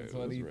Alright,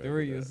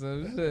 7:23 or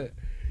some shit.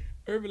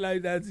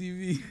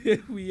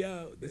 UrbanLife.tv. We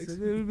out.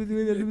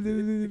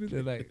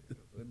 They're like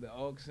with the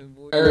auction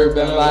voice.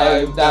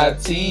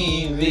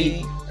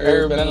 UrbanLife.tv.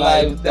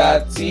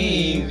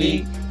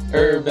 UrbanLife.tv.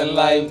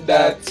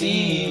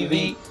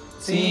 UrbanLife.tv.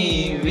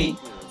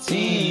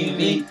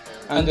 TV.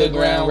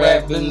 Underground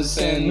rappers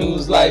and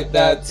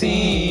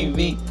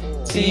newslife.tv.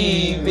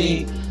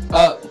 TV.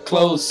 Up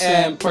close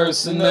and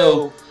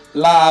personal.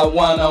 Live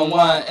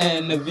one-on-one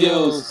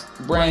interviews.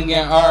 Bringing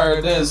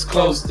artists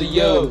close to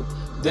you.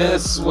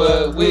 This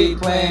what we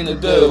plan to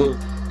do.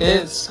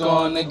 It's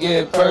gonna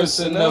get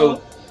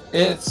personal.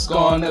 It's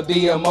gonna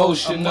be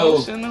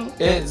emotional.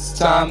 It's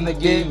time to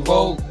get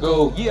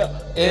vocal.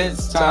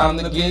 It's time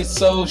to get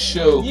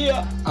social.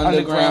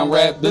 Underground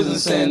rap,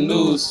 business, and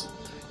news.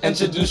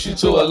 Introduce you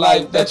to a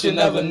life that you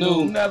never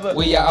knew.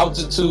 Where your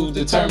altitude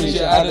determines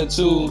your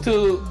attitude.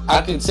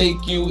 I can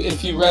take you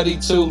if you're ready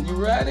to. You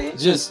ready?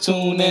 Just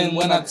tune in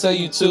when I tell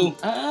you to.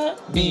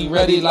 Be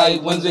ready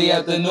like Wednesday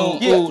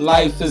afternoon. Ooh,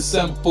 life is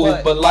simple,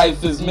 but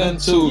life is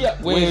mental.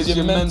 Where's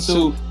your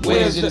mental?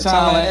 Where's your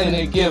talent and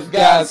the gift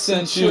God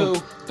sent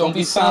you? Don't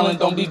be silent,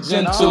 don't be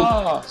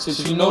gentle.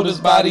 Since you know this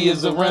body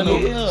is a rental.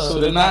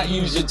 So to not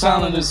use your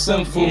talent is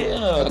sinful.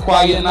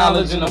 Acquire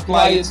knowledge and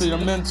apply it to your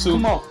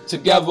mental.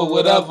 Together,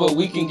 whatever,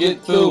 we can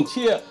get through.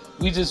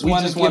 We just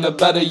want to get a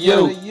better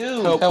you.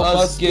 Help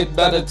us get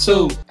better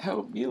too.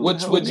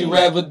 Which would you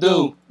rather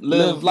do?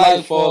 Live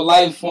life or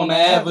life on the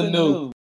avenue?